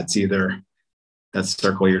it's either that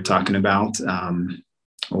circle you're talking about,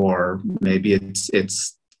 or maybe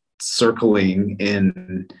it's circling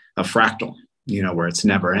in a fractal, where it's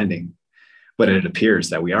never ending, but it appears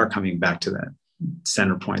that we are coming back to that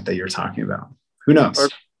center point that you're talking about. Who knows? Or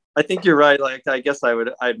I think you're right. Like, I guess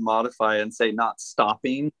I'd modify and say not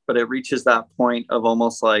stopping, but it reaches that point of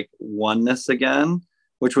almost like oneness again,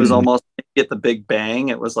 which was almost at the Big Bang.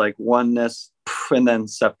 It was like oneness and then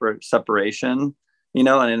separation,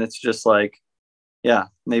 and it's just like,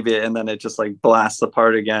 maybe, and then it just like blasts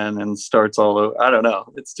apart again and starts all over. I don't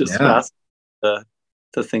know. It's just fast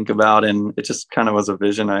to think about. And it just kind of was a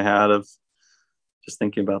vision I had of just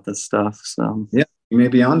thinking about this stuff. So you may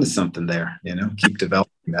be onto something there, keep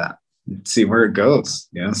developing that. see where it goes.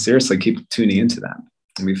 Seriously, keep tuning into that.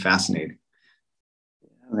 It'll be fascinating.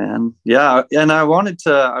 Man. Yeah. And I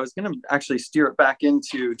was going to actually steer it back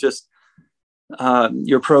into just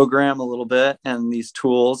your program a little bit and these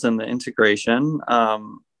tools and the integration. I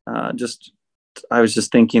was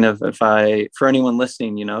just thinking of for anyone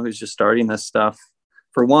listening, who's just starting this stuff,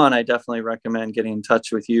 for one, I definitely recommend getting in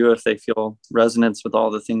touch with you if they feel resonance with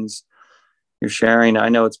all the things you're sharing. I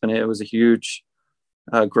know it was a huge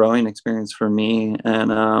growing experience for me.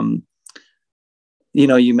 And,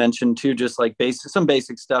 you mentioned too, just like some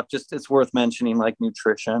basic stuff, just it's worth mentioning, like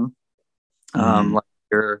nutrition, like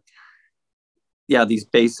these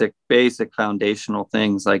basic foundational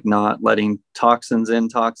things, like not letting toxins in,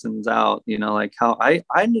 toxins out, like how I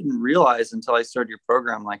didn't realize until I started your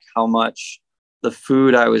program, like how much the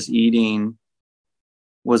food I was eating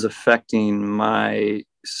was affecting my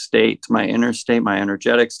state, my inner state, my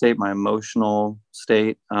energetic state, my emotional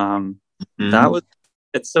state.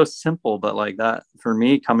 It's so simple, but like that for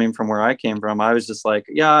me, coming from where I came from, I was just like,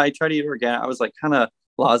 yeah, I try to eat organic. I was like kind of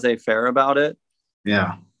laissez-faire about it.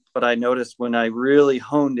 Yeah. But I noticed when I really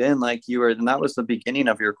honed in, like you were, and that was the beginning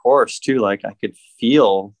of your course too, like I could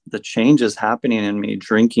feel the changes happening in me,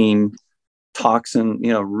 drinking toxin,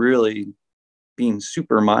 really being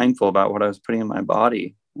super mindful about what I was putting in my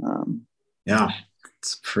body. Yeah,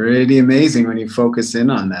 it's pretty amazing when you focus in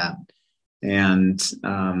on that. And,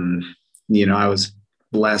 I was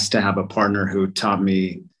blessed to have a partner who taught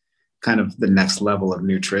me kind of the next level of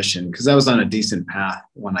nutrition, because I was on a decent path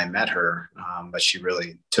when I met her, but she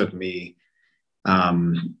really took me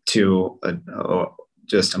to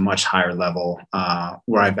just a much higher level,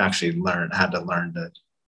 where I've actually had to learn to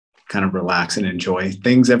kind of relax and enjoy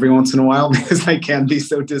things every once in a while, because I can be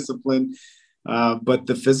so disciplined. But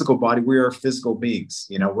the physical body, we are physical beings.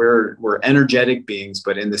 We're energetic beings,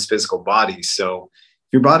 but in this physical body. So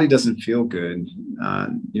if your body doesn't feel good,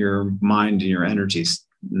 your mind and your energy's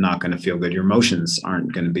not going to feel good. Your emotions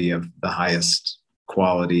aren't going to be of the highest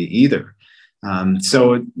quality either.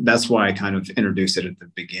 So that's why I kind of introduced it at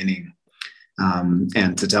the beginning,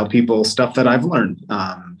 and to tell people stuff that I've learned,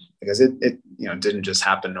 because it didn't just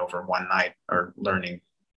happen over one night, or learning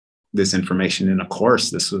this information in a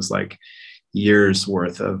course. This was like years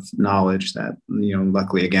worth of knowledge that,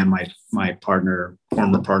 luckily, again, my former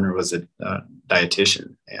partner was a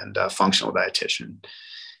dietitian and a functional dietitian.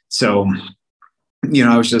 So,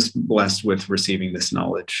 I was just blessed with receiving this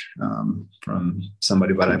knowledge from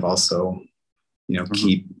somebody, but I've also,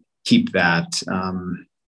 keep that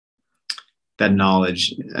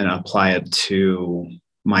knowledge and apply it to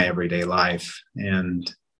my everyday life,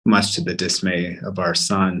 and much to the dismay of our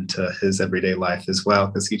son, to his everyday life as well,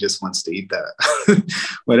 because he just wants to eat that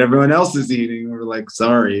what everyone else is eating. We're like,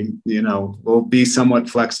 sorry, we'll be somewhat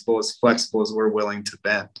flexible as we're willing to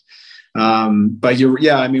bend. But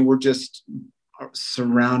we're just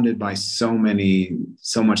surrounded by so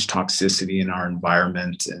much toxicity in our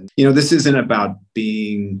environment. And, this isn't about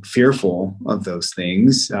being fearful of those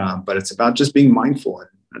things, but it's about just being mindful and,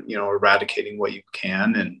 eradicating what you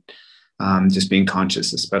can, and just being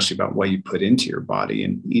conscious, especially about what you put into your body,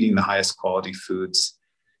 and eating the highest quality foods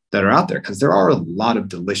that are out there, because there are a lot of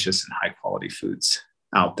delicious and high quality foods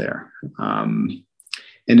out there.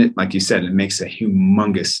 And it, like you said, it makes a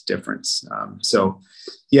humongous difference.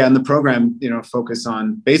 In the program, focus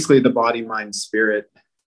on basically the body, mind, spirit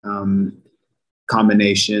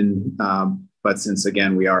combination. But since,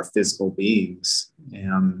 again, we are physical beings,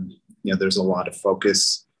 there's a lot of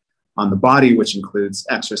focus on the body, which includes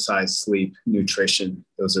exercise, sleep, nutrition.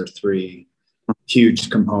 Those are three huge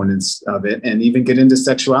components of it, and even get into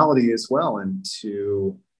sexuality as well, and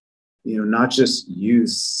to, not just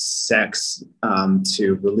use sex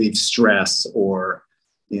to relieve stress, or,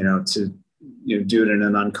 to, do it in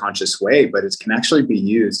an unconscious way, but it can actually be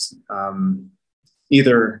used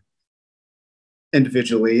either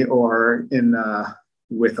individually or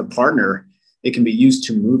with a partner. It can be used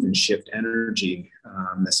to move and shift energy,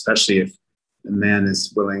 especially if the man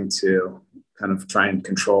is willing to kind of try and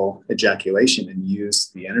control ejaculation and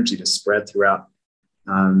use the energy to spread throughout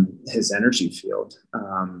his energy field.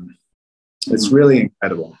 It's really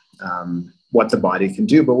incredible what the body can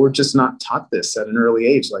do, but we're just not taught this at an early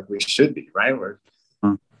age like we should be, right? We're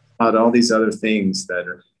taught all these other things that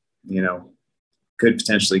are, could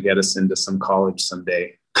potentially get us into some college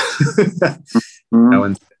someday.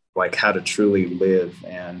 And like how to truly live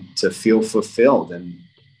and to feel fulfilled.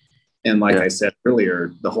 And like I said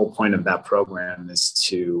earlier, the whole point of that program is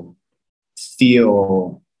to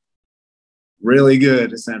feel really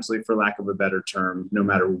good, essentially, for lack of a better term, no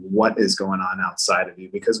matter what is going on outside of you,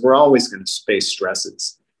 because we're always going to face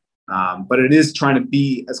stresses. But it is trying to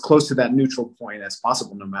be as close to that neutral point as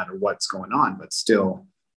possible, no matter what's going on, but still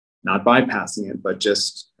not bypassing it, but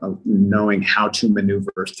just knowing how to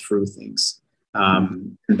maneuver through things.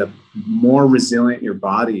 And the more resilient your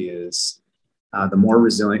body is, the more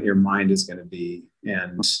resilient your mind is going to be.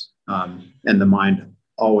 And the mind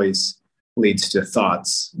always leads to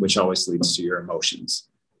thoughts, which always leads to your emotions.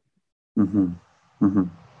 Mm-hmm. Mm-hmm.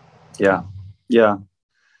 Yeah. Yeah.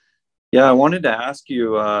 Yeah. I wanted to ask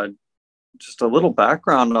you just a little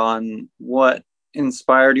background on what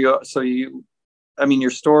inspired you. So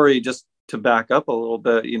your story, just to back up a little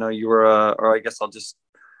bit, you were, or I guess I'll just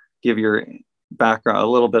give your background a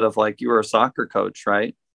little bit of like, you were a soccer coach,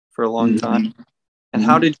 right? For a long time. And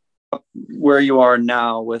how did you, where you are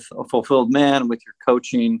now with a fulfilled man, with your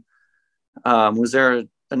coaching, was there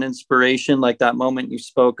an inspiration like that moment you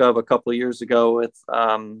spoke of a couple of years ago with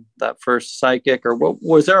that first psychic, or what,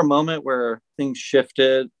 was there a moment where things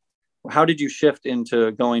shifted? How did you shift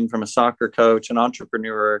into going from a soccer coach, an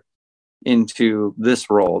entrepreneur, into this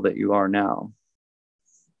role that you are now?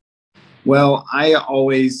 Well, I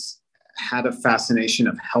always had a fascination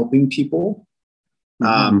of helping people.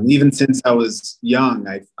 Even since I was young,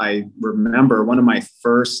 I remember one of my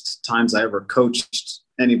first times I ever coached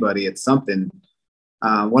anybody at something.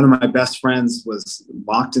 One of my best friends was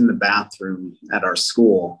locked in the bathroom at our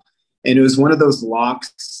school. And it was one of those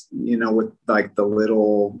locks, with like the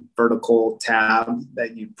little vertical tab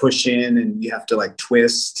that you push in and you have to like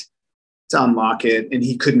twist to unlock it. And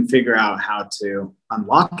he couldn't figure out how to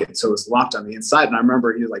unlock it. So it was locked on the inside. And I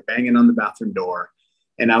remember he was like banging on the bathroom door.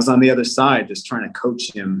 And I was on the other side just trying to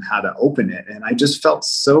coach him how to open it. And I just felt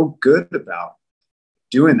so good about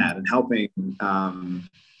doing that and helping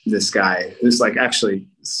this guy who's like actually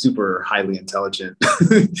super highly intelligent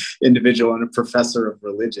individual and a professor of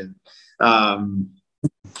religion.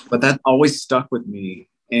 But that always stuck with me.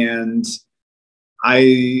 And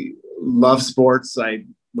I love sports. I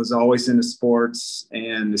was always into sports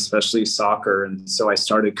and especially soccer. And so I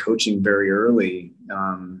started coaching very early.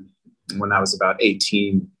 When I was about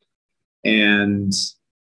 18, and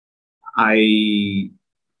I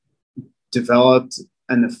developed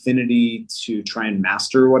an affinity to try and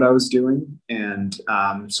master what I was doing. And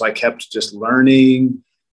so I kept just learning.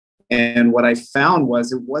 And what I found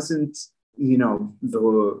was it wasn't,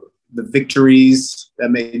 the victories that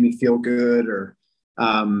made me feel good, or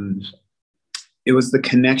it was the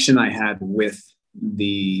connection I had with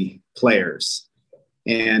the players.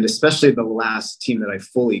 And especially the last team that I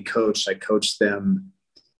fully coached, I coached them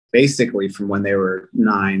basically from when they were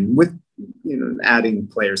 9, with adding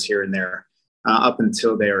players here and there, up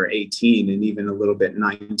until they were 18 and even a little bit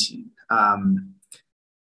 19.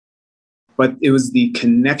 But it was the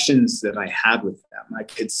connections that I had with them. I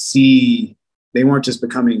could see they weren't just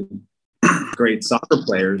becoming great soccer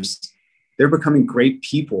players, they're becoming great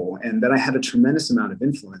people, and that I had a tremendous amount of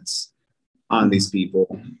influence on these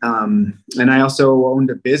people. And I also owned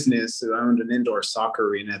a business. I owned an indoor soccer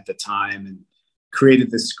arena at the time and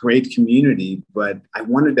created this great community, but I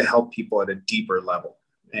wanted to help people at a deeper level.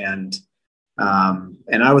 And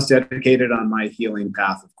I was dedicated on my healing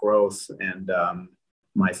path of growth, and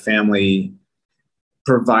my family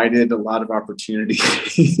provided a lot of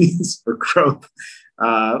opportunities for growth.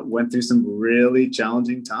 Went through some really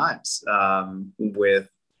challenging times with,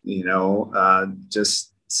 just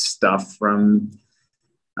stuff from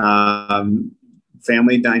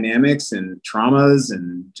family dynamics and traumas,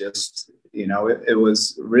 and just, it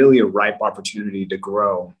was really a ripe opportunity to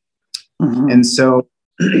grow. And so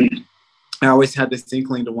I always had this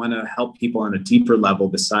inkling to want to help people on a deeper level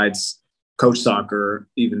besides coach soccer,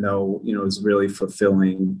 even though, it was really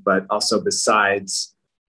fulfilling, but also besides,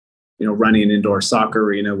 running an indoor soccer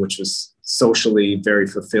arena, which was socially very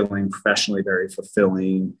fulfilling, professionally very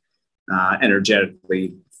fulfilling,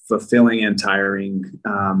 energetically fulfilling and tiring.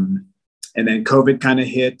 And then COVID kind of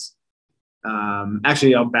hit.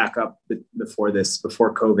 Actually, I'll back up before this.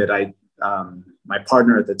 Before COVID, my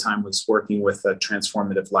partner at the time was working with a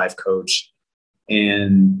transformative life coach,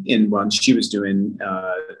 and when she was doing,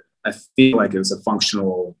 I feel like it was a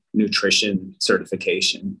functional nutrition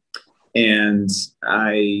certification. And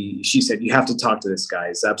she said, you have to talk to this guy.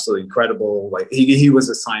 He's absolutely incredible. Like he was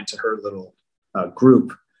assigned to her little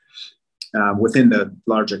group within the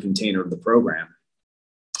larger container of the program.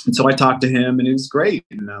 And so I talked to him, and it was great.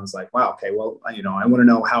 And I was like, wow, okay, well, I want to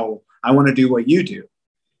know how I want to do what you do.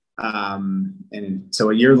 And so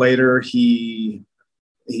a year later, he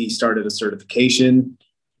started a certification.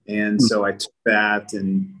 And so I took that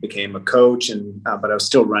and became a coach, but I was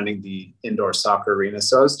still running the indoor soccer arena.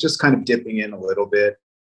 So I was just kind of dipping in a little bit.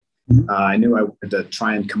 I knew I wanted to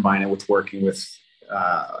try and combine it with working with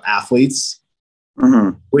athletes,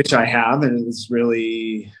 which I have, and it was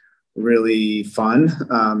really, really fun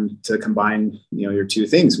to combine, your two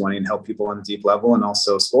things, wanting to help people on a deep level and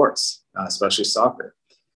also sports, especially soccer.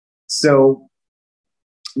 So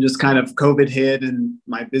just kind of COVID hit and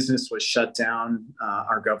my business was shut down.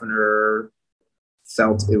 Our governor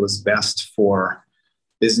felt it was best for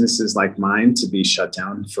businesses like mine to be shut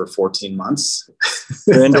down for 14 months.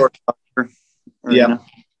 Indoor soccer. Yeah.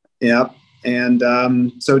 Yeah. And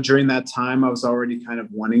so during that time, I was already kind of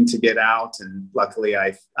wanting to get out. And luckily,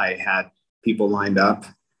 I had people lined up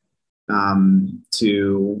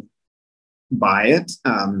to buy it.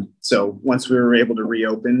 So once we were able to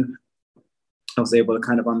reopen, I was able to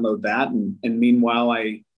kind of unload that. And meanwhile,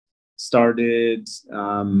 I started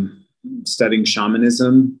studying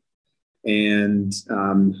shamanism and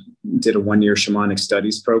did a 1-year shamanic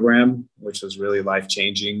studies program, which was really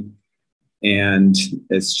life-changing. And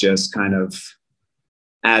it's just kind of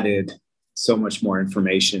added so much more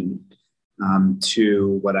information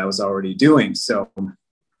to what I was already doing. So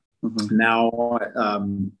now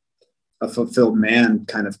a fulfilled man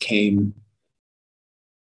kind of came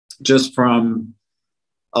just from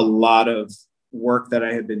a lot of work that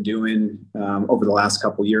I had been doing over the last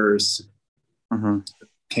couple of years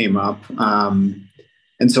came up.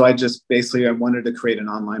 And so I just basically, I wanted to create an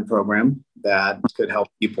online program that could help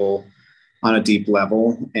people on a deep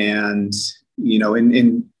level. And,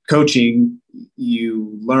 in coaching,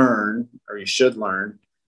 you learn, or you should learn,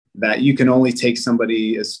 that you can only take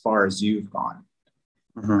somebody as far as you've gone.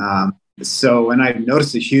 And I've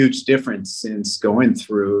noticed a huge difference since going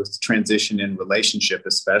through transition in relationship,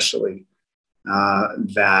 especially,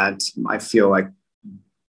 that I feel like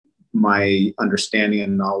my understanding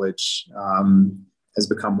and knowledge has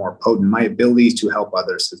become more potent. My ability to help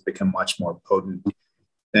others has become much more potent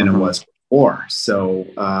than it was before. So,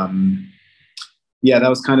 that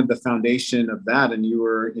was kind of the foundation of that. And you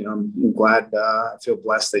were, I'm glad, I feel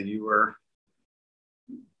blessed that you were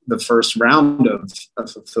the first round of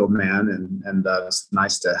Fulfilled Man. And it's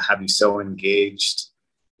nice to have you so engaged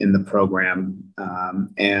in the program.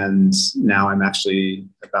 And now I'm actually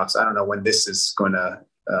about to, I don't know when this is going to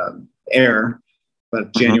air,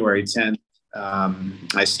 but January 10th,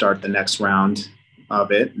 I start the next round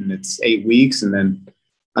of it, and it's 8 weeks. And then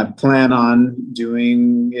I plan on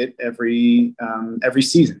doing it every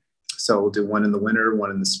season. So we'll do one in the winter, one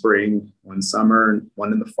in the spring, one summer, and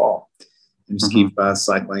one in the fall, and just keep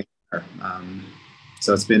cycling.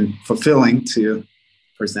 So it's been fulfilling to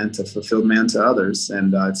present a fulfilled man to others.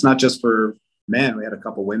 And it's not just for men. We had a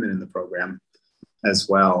couple women in the program as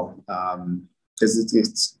well, because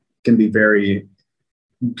it can be very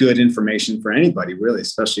good information for anybody, really,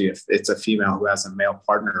 especially if it's a female who has a male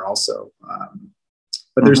partner also.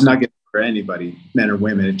 But there's nuggets for anybody, men or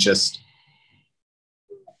women. It just,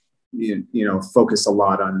 focus a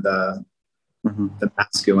lot on the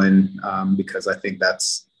masculine, because I think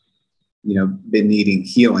that's, been needing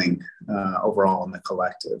healing overall in the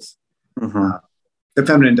collective. The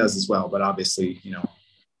feminine does as well, but obviously,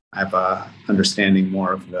 I have a understanding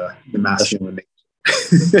more of the masculine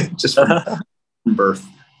just from birth.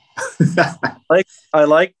 I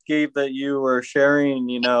like, Gabe, that you were sharing,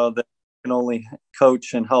 that you can only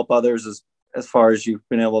coach and help others as far as you've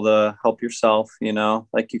been able to help yourself,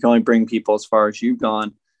 like you can only bring people as far as you've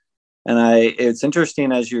gone. And it's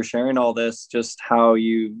interesting as you're sharing all this, just how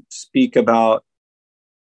you speak about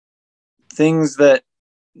things that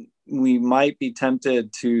we might be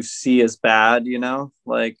tempted to see as bad,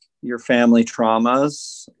 like your family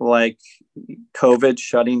traumas, like COVID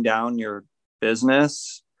shutting down your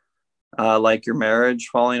business, like your marriage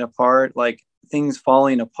falling apart, like things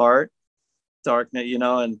falling apart, darkness,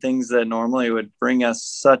 and things that normally would bring us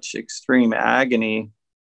such extreme agony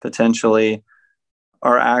potentially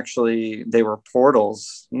are actually, they were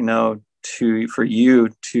portals, for you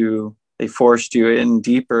to, they forced you in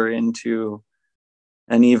deeper into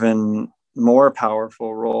an even more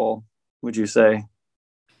powerful role, would you say?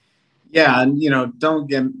 Yeah. And, don't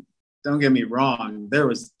get me wrong. There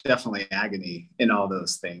was definitely agony in all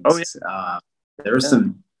those things. Oh, yeah. There were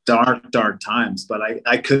some dark times, but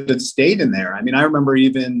I could have stayed in there. I mean, I remember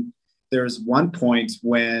even there was one point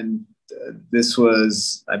when this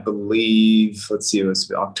was, I believe, it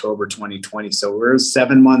was October 2020. So we're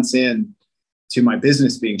 7 months in to my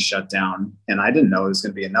business being shut down. And I didn't know it was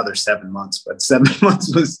going to be another 7 months, but 7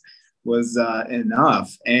 months was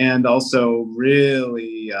enough. And also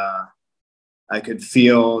really, I could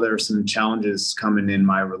feel there were some challenges coming in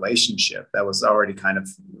my relationship that was already kind of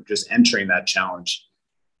just entering that challenge.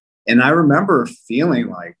 And I remember feeling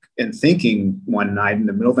like and thinking one night in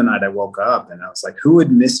the middle of the night, I woke up and I was like, who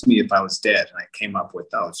would miss me if I was dead? And I came up with,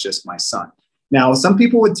 oh, it's just my son. Now, some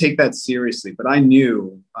people would take that seriously, but I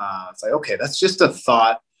knew it's like, okay, that's just a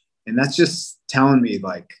thought. And that's just telling me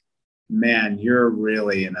like, man, you're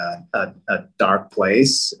really in a dark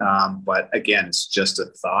place. But again, it's just a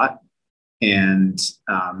thought. And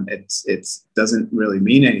it's doesn't really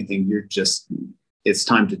mean anything. It's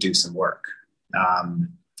time to do some work.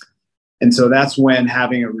 And so that's when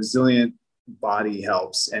having a resilient body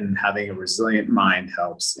helps, and having a resilient mind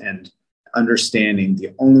helps, and understanding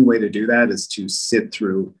the only way to do that is to sit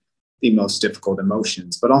through the most difficult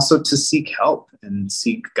emotions, but also to seek help and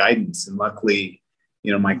seek guidance. And luckily,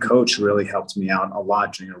 my coach really helped me out a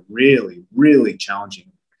lot during a really, really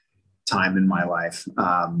challenging time in my life.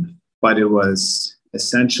 But it was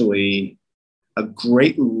essentially a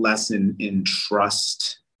great lesson in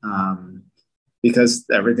trust, because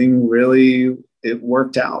everything really, it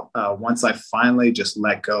worked out. Once I finally just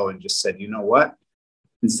let go and just said, you know what,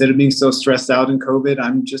 instead of being so stressed out in COVID,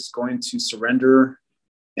 I'm just going to surrender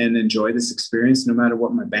and enjoy this experience, no matter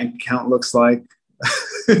what my bank account looks like.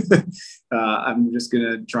 I'm just going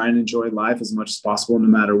to try and enjoy life as much as possible, no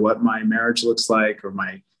matter what my marriage looks like or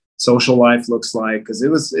my social life looks like, because it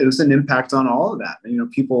was an impact on all of that.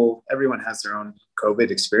 Everyone has their own COVID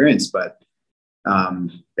experience, but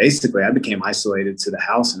basically I became isolated to the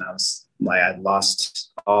house, and I'd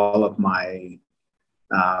lost all of my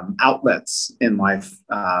outlets in life,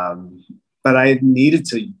 but I needed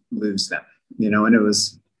to lose them, and it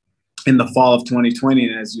was in the fall of 2020.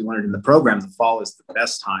 And as you learned in the program, the fall is the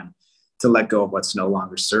best time to let go of what's no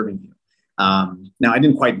longer serving you. Now, I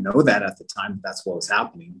didn't quite know that at the time that's what was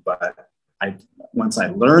happening, but once I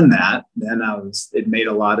learned that, then it made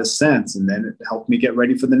a lot of sense. And then it helped me get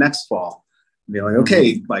ready for the next fall. Be like,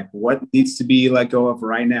 okay, like what needs to be let go of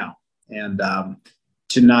right now? And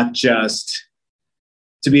to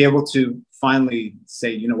be able to finally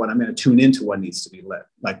say, you know what, I'm going to tune into what needs to be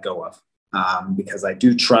let go of. Because I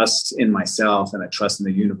do trust in myself, and I trust in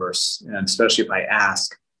the universe. And especially if I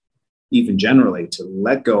ask, even generally, to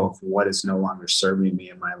let go of what is no longer serving me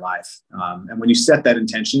in my life. And when you set that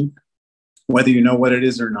intention, whether you know what it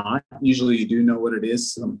is or not, usually you do know what it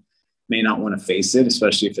is. Some may not want to face it,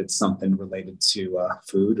 especially if it's something related to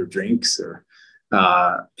food or drinks or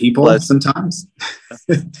people sometimes.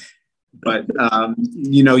 But,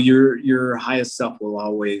 your highest self will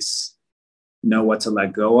always know what to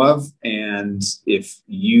let go of. And if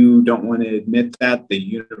you don't want to admit that, the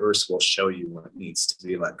universe will show you what needs to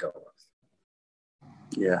be let go of.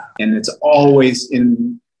 Yeah. And it's always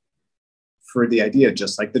for the idea,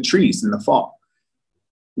 just like the trees in the fall,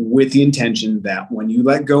 with the intention that when you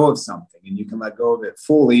let go of something and you can let go of it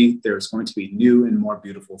fully, there's going to be new and more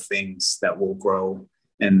beautiful things that will grow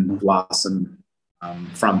and blossom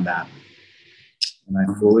from that. And I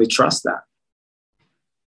fully trust that.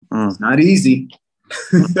 It's not easy,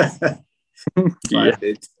 but yeah.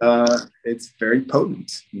 It's very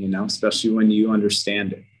potent, especially when you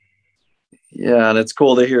understand it. Yeah, and it's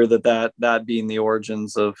cool to hear that being the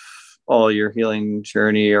origins of all your healing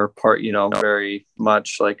journey, or part, very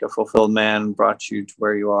much like a fulfilled man brought you to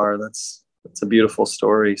where you are. That's a beautiful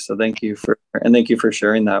story. So thank you for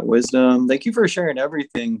sharing that wisdom. Thank you for sharing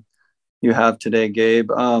everything you have today,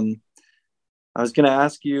 Gabe. I was going to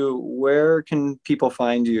ask you, where can people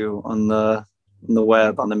find you on the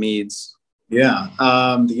web, on the meds? Yeah,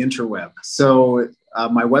 the interweb. So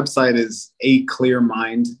my website is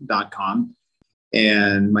aclearmind.com,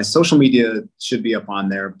 and my social media should be up on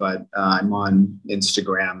there, but I'm on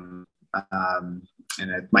Instagram, and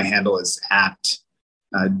my handle is at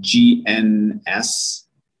GNS.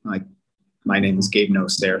 Like, my name is Gabe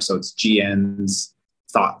Noisser, so it's GN's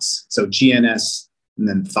thoughts. So GNS and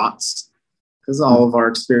then thoughts, because all of our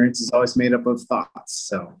experience is always made up of thoughts.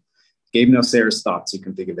 So Gabe Noisser's thoughts, you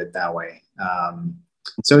can think of it that way.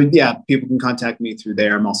 So yeah, people can contact me through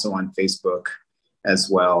there. I'm also on Facebook as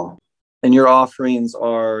well. And your offerings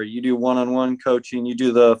are, you do one-on-one coaching, you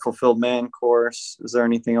do the Fulfilled Man course. Is there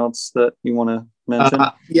anything else that you want to mention?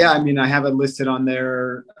 Yeah, I have it listed on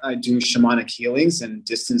there. I do shamanic healings and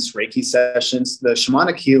distance Reiki sessions. The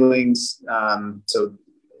shamanic healings, we're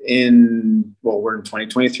in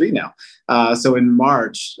 2023 now. So in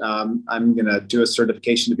March, I'm going to do a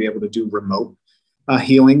certification to be able to do remote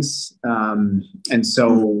healings. And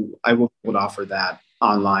so I will be able to offer that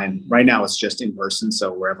online. Right now it's just in person.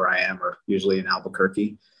 So wherever I am, or usually in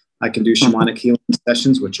Albuquerque, I can do shamanic healing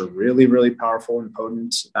sessions, which are really, really powerful and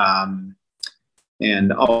potent.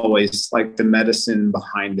 And always, like, the medicine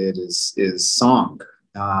behind it is song.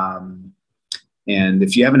 And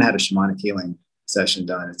if you haven't had a shamanic healing session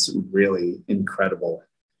done. It's really incredible.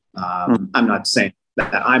 I'm not saying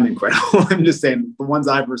that I'm incredible. I'm just saying the ones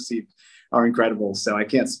I've received are incredible. So I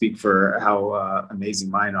can't speak for how amazing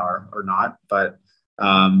mine are or not, but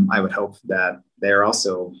I would hope that they're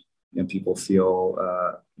also, people feel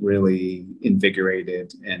really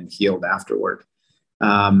invigorated and healed afterward.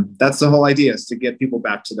 That's the whole idea, is to get people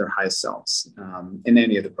back to their highest selves in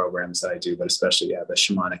any of the programs that I do, but especially the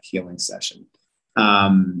shamanic healing session.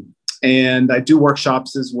 And I do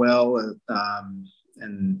workshops as well.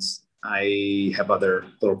 And I have other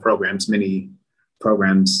little programs, mini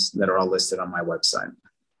programs that are all listed on my website.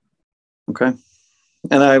 Okay.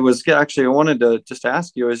 And I wanted to just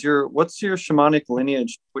ask you, what's your shamanic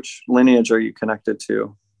lineage? Which lineage are you connected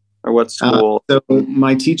to, or what school? So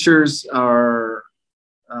my teachers are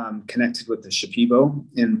connected with the Shipibo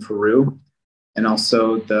in Peru, and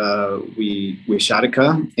also the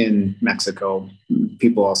Huixatica in Mexico.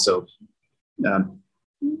 People also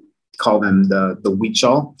call them the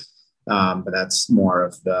Huichol, but that's more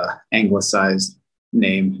of the anglicized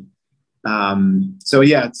name. So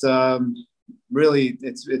yeah, it's really,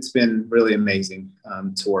 it's been really amazing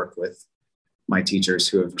to work with my teachers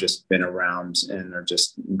who have just been around and are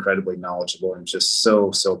just incredibly knowledgeable and just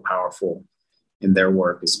so powerful in their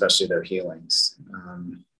work, especially their healings.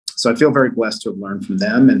 So I feel very blessed to have learned from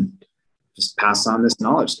them and just pass on this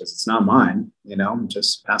knowledge, because it's not mine, I'm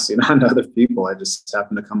just passing it on to other people. I just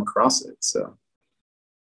happen to come across it. So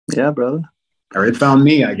yeah, brother. Or it found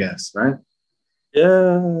me, I guess, right?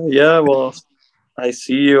 Yeah. Well, I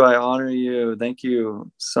see you. I honor you. Thank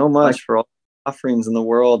you so much for all the offerings in the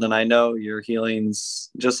world. And I know your healings,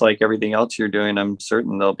 just like everything else you're doing, I'm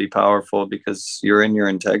certain they'll be powerful because you're in your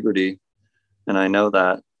integrity. And I know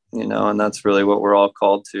that, and that's really what we're all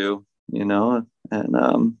called to, and I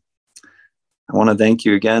want to thank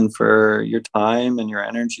you again for your time and your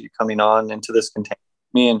energy coming on into this container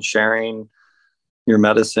with me and sharing your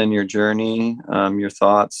medicine, your journey, your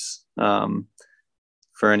thoughts.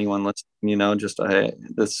 For anyone listening,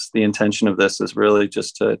 the intention of this is really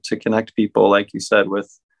just to connect people, like you said,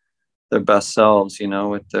 with their best selves,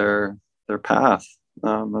 with their path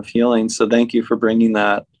of healing. So thank you for bringing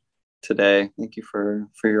that today. Thank you for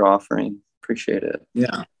your offering. Appreciate it.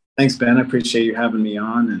 Yeah. Thanks, Ben. I appreciate you having me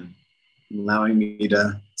on and allowing me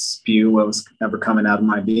to spew what was ever coming out of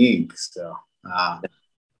my being. So,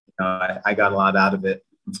 I got a lot out of it.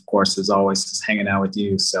 Of course, as always, just hanging out with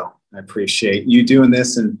you. So I appreciate you doing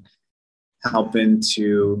this and helping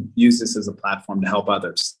to use this as a platform to help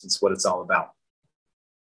others. That's what it's all about.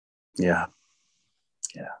 Yeah.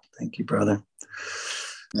 Thank you, brother.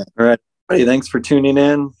 Yeah. All right. Everybody, thanks for tuning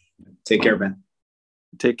in. Take care, Ben.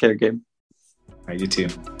 Take care, Gabe. All right, you too.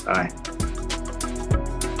 Bye.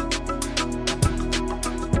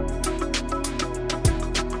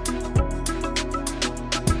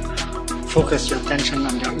 Focus your attention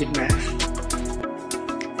on your in-breath.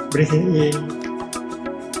 Breathing in,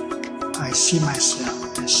 I see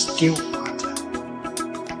myself as still water.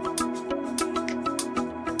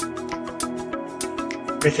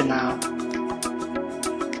 Breathing out,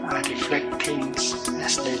 I reflect things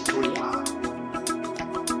as they truly are.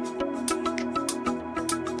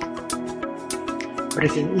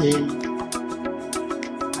 Breathing in,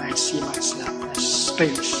 I see myself as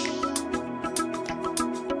space.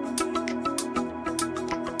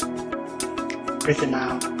 Breathing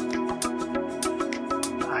out,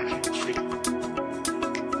 I feel free.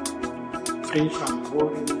 Free from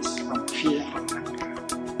worries, from fear, from